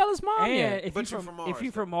 He didn't tell his mom And yet. if But you you from from if you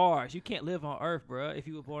Mars, from Mars, you can't live on Earth, bro. If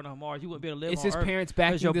you were born on Mars, you wouldn't be able to live Is on his Earth parents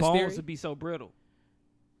because backing your this bones theory? would be so brittle.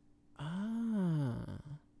 Ah.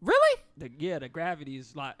 Really? The gravity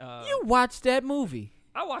is like. You watched that movie.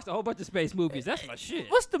 I watched a whole bunch of space movies. That's my shit.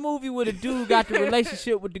 What's the movie where the dude got the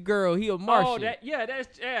relationship with the girl? He a Martian.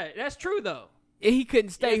 That's true though. And he couldn't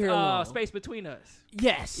stay It's, here long. Space Between Us.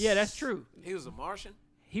 Yes. Yeah, that's true. He was a Martian?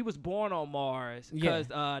 He was born on Mars Yeah.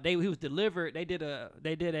 because he was delivered. They did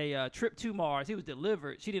a trip to Mars. He was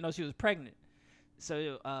delivered. She didn't know she was pregnant,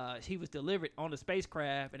 so he was delivered on the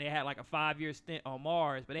spacecraft, and they had like a 5-year stint on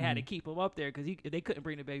Mars. But they had to keep him up there because they couldn't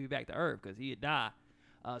bring the baby back to Earth because he had died.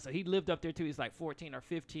 So he lived up there till he was like 14 or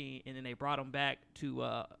 15, and then they brought him back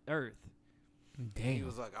to Earth. Damn. He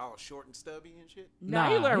was like all short and stubby and shit? Nah,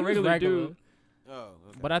 he was like a regular dude. Oh,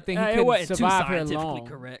 okay. But I think It he couldn't wasn't too survive here scientifically long.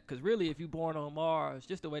 correct because really, if you're born on Mars,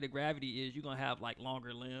 just the way the gravity is, you're gonna have like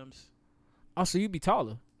longer limbs. Oh, so you'd be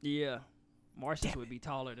taller. Yeah, Martians would be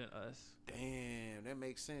taller than us. Damn, that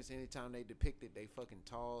makes sense. Anytime they depict it, they fucking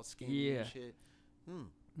tall, skinny Yeah. and shit.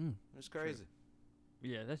 That's crazy.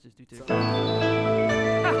 Yeah, that's just due to.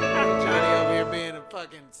 Johnny over here being a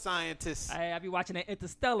fucking scientist. Hey, I be watching that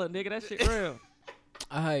Interstellar, nigga. That shit real.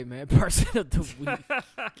 All right, man. Person of the week.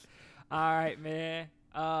 All right, man.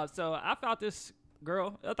 So I found this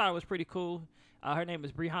girl. I thought it was pretty cool. Her name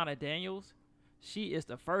is Brianna Daniels. She is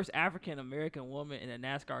the first African American woman in the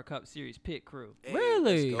NASCAR Cup Series pit crew.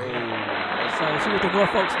 Really? So she went to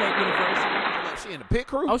Norfolk State University. She in the pit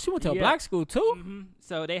crew? Oh, she went to a Yeah. black school too. hmm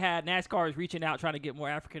So they had NASCARs reaching out trying to get more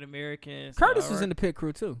African Americans. Curtis was in the pit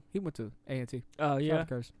crew too. He went to A&T. Oh Shout yeah. out to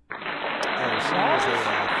Curtis. Oh, she was a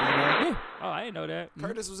female? Yeah. Oh, I didn't know that.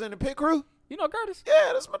 Curtis was in the pit crew? You know Curtis?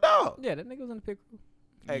 Yeah, that's my dog. Yeah, that nigga was in the pit crew.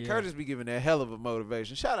 Hey, Yeah. Curtis be giving that hell of a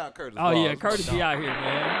motivation. Shout out Curtis. Oh yeah, Balls, Curtis my be dog. out here,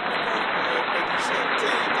 man.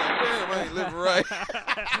 Damn, I ain't living right.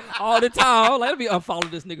 All the time. Let me unfollow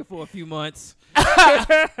this nigga for a few months.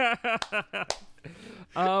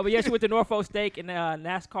 But yeah, she went to Norfolk State, and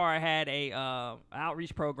NASCAR had a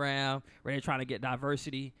outreach program where they're trying to get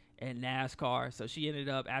diversity in NASCAR. So she ended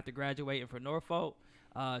up, after graduating from Norfolk,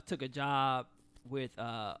 took a job with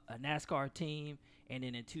a NASCAR team, and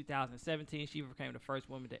then in 2017, she became the first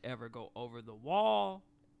woman to ever go over the wall.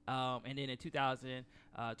 And then in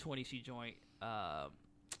 2020, she joined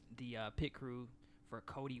the pit crew for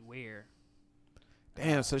Cody Ware.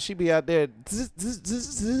 Damn, so she be out there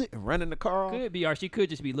running the car off? Could be, or she could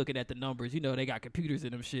just be looking at the numbers. You know, they got computers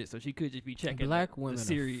in them shit, so she could just be checking Black the women are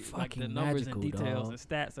series, like the fucking numbers and magical, details dog. and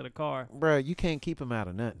stats of the car. Bro, you can't keep them out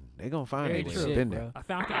of nothing. They gonna find Very a way. true. Been there. Bro. I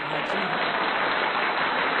found it on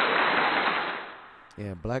IG.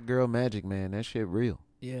 Yeah, black girl magic, man. That shit real.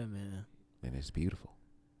 Yeah, man. And it's beautiful.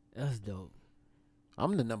 That's dope.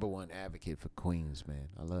 I'm the #1 advocate for queens, man.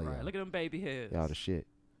 I love Right, y'all. look at them baby heads. Y'all the shit.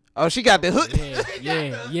 Oh, she got the hood.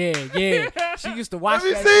 Yeah. She used to watch Let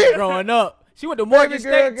me that see. shit growing up. She went to Morgan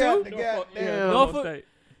State, too. Norfolk State.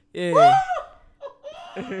 Yeah.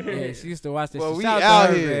 Yeah, she used to watch this Well, shit. we Shout out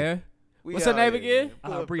to her, here. man. We What's her out name here, again? man.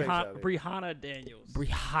 Pull up face out here. Brianna Daniels.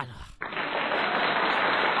 Brianna.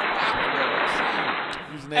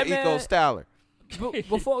 Using that Hey, man. eco styler.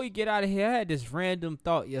 Before we get out of here, I had this random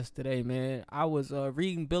thought yesterday, man. I was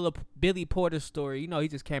reading Billy Porter's story. You know, he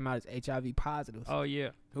just came out as HIV positive. Oh yeah.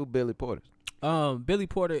 Who Billy Porter? Billy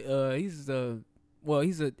Porter, he's an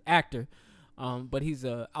actor, but he's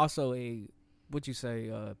also a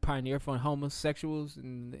pioneer for homosexuals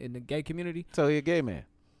in the gay community. So he a gay man.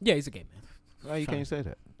 Yeah, he's a gay man. Why you can't say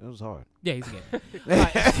that? It was hard. Yeah, he's a gay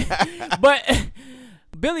man. But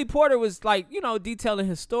Billy Porter was like, you know, detailing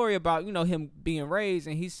his story about, you know, him being raised,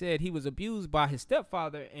 and he said he was abused by his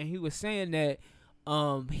stepfather, and he was saying that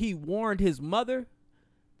he warned his mother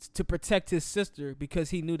to protect his sister because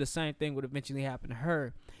he knew the same thing would eventually happen to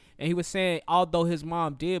her. And he was saying, although his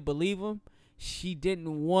mom did believe him, she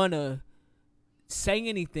didn't want to say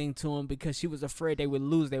anything to him because she was afraid they would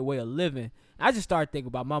lose their way of living. I just started thinking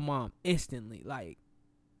about my mom instantly.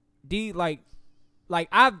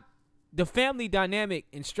 The family dynamic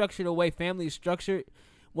and structure, the way family is structured,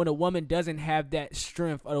 when a woman doesn't have that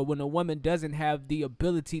strength, or when a woman doesn't have the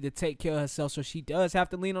ability to take care of herself, so she does have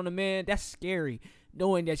to lean on a man, that's scary,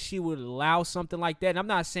 knowing that she would allow something like that. And I'm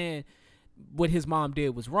not saying what his mom did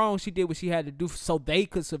was wrong. She did what she had to do so they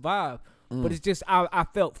could survive. But it's just, I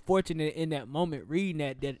felt fortunate in that moment reading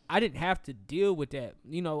that I didn't have to deal with that.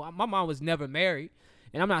 You know, my mom was never married.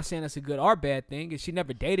 And I'm not saying that's a good or bad thing. And she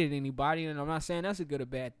never dated anybody. And I'm not saying that's a good or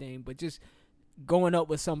bad thing. But just growing up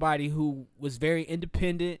with somebody who was very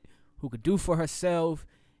independent, who could do for herself,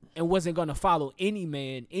 and wasn't going to follow any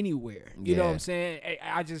man anywhere. You know what I'm saying? And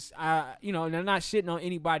I'm not shitting on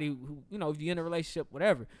anybody who, you know, if you're in a relationship,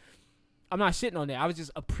 whatever. I'm not shitting on that. I was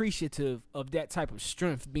just appreciative of that type of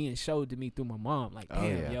strength being showed to me through my mom. Like,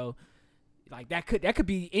 damn, yo. Like, that could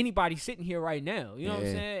be anybody sitting here right now. You know what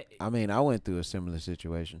I'm saying? I mean, I went through a similar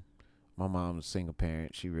situation. My mom's a single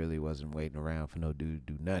parent. She really wasn't waiting around for no dude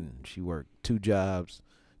to do nothing. She worked 2 jobs,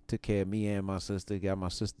 took care of me and my sister, got my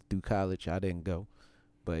sister through college. I didn't go.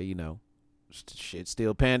 But, you know, shit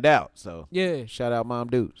still panned out. So, yeah. Shout out Mom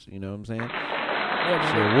Dukes. You know what I'm saying?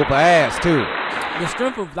 Yeah, she'll whoop her ass, too.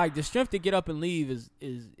 The strength to get up and leave is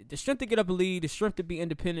the strength to get up and leave, the strength to be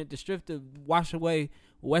independent, the strength to wash away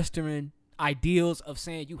Western ideals of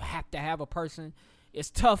saying you have to have a person.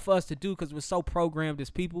 It's tough for us to do because we're so programmed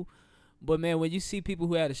as people. But man, when you see people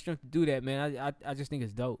who have the strength to do that, man, I just think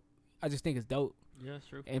it's dope. I just think it's dope. Yeah, that's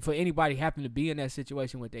true. And for anybody happen to be in that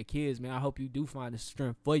situation with their kids, man, I hope you do find the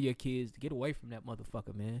strength for your kids to get away from that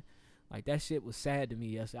motherfucker, man. Like, that shit was sad to me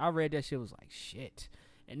yesterday. I read that shit, was like, shit.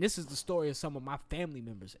 And this is the story of some of my family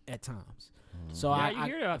members at times. So yeah, I you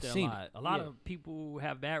hear about I've that seen a lot. it. A lot Yeah. of people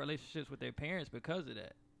have bad relationships with their parents because of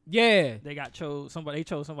that. Yeah. They chose somebody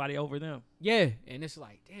over them. Yeah. And it's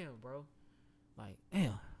like, damn, bro. Like,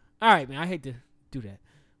 damn. All right, man. I hate to do that,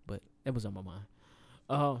 but that was on my mind.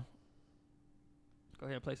 Go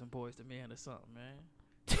ahead and play some Boys to Men or something, man.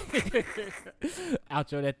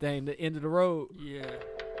 Outro that thing, the end of the road. Yeah.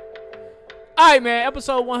 All right, man.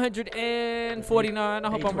 Episode 149. I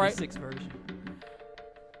hope I'm right. 6 version.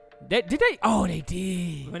 Did they? Oh, they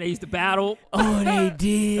did. When they used to battle. Oh, they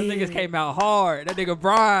did. Them niggas came out hard. That nigga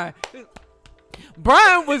Brian.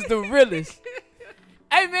 Brian was the realest.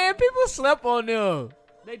 Hey, man, people slept on them.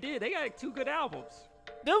 They did. They got 2 good albums.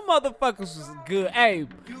 Them motherfuckers was good. Hey,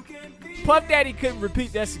 Puff Daddy couldn't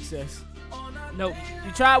repeat that success. Nope.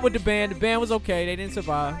 You tried with the band. The band was okay. They didn't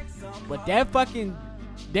survive. But that fucking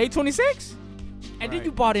Day 26? And then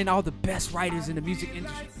you brought in all the best writers in the music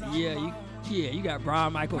industry. Yeah, you got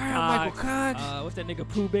Brian Michael Cox. What's that nigga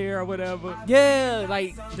Pooh Bear or whatever? Yeah,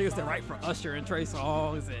 like niggas that write for Usher and Trey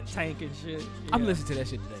Songz and Tank and shit. Yeah. I'm listening to that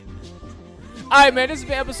shit today, man. All right, man. This has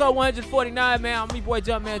been episode 149, man. I'm your boy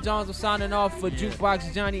Jumpman Jones. I'm signing off for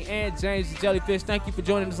Jukebox Johnny and James the Jellyfish. Thank you for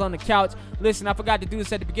joining us on the couch. Listen, I forgot to do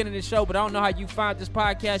this at the beginning of the show, but I don't know how you find this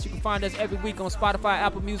podcast. You can find us every week on Spotify,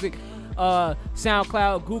 Apple Music,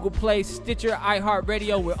 SoundCloud, Google Play, Stitcher,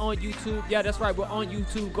 iHeartRadio. We're on YouTube. Yeah, that's right. We're on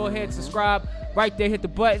YouTube. Go ahead and subscribe. Right there, hit the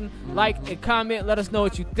button, like and comment. Let us know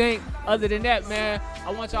what you think. Other than that, man,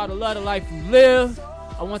 I want y'all to love the life you live.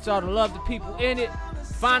 I want y'all to love the people in it.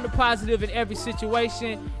 Find the positive in every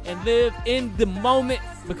situation and live in the moment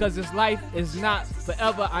because this life is not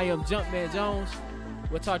forever. I am Jumpman Jones.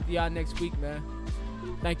 We'll talk to y'all next week, man.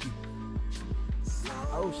 Thank you.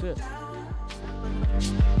 Oh, shit.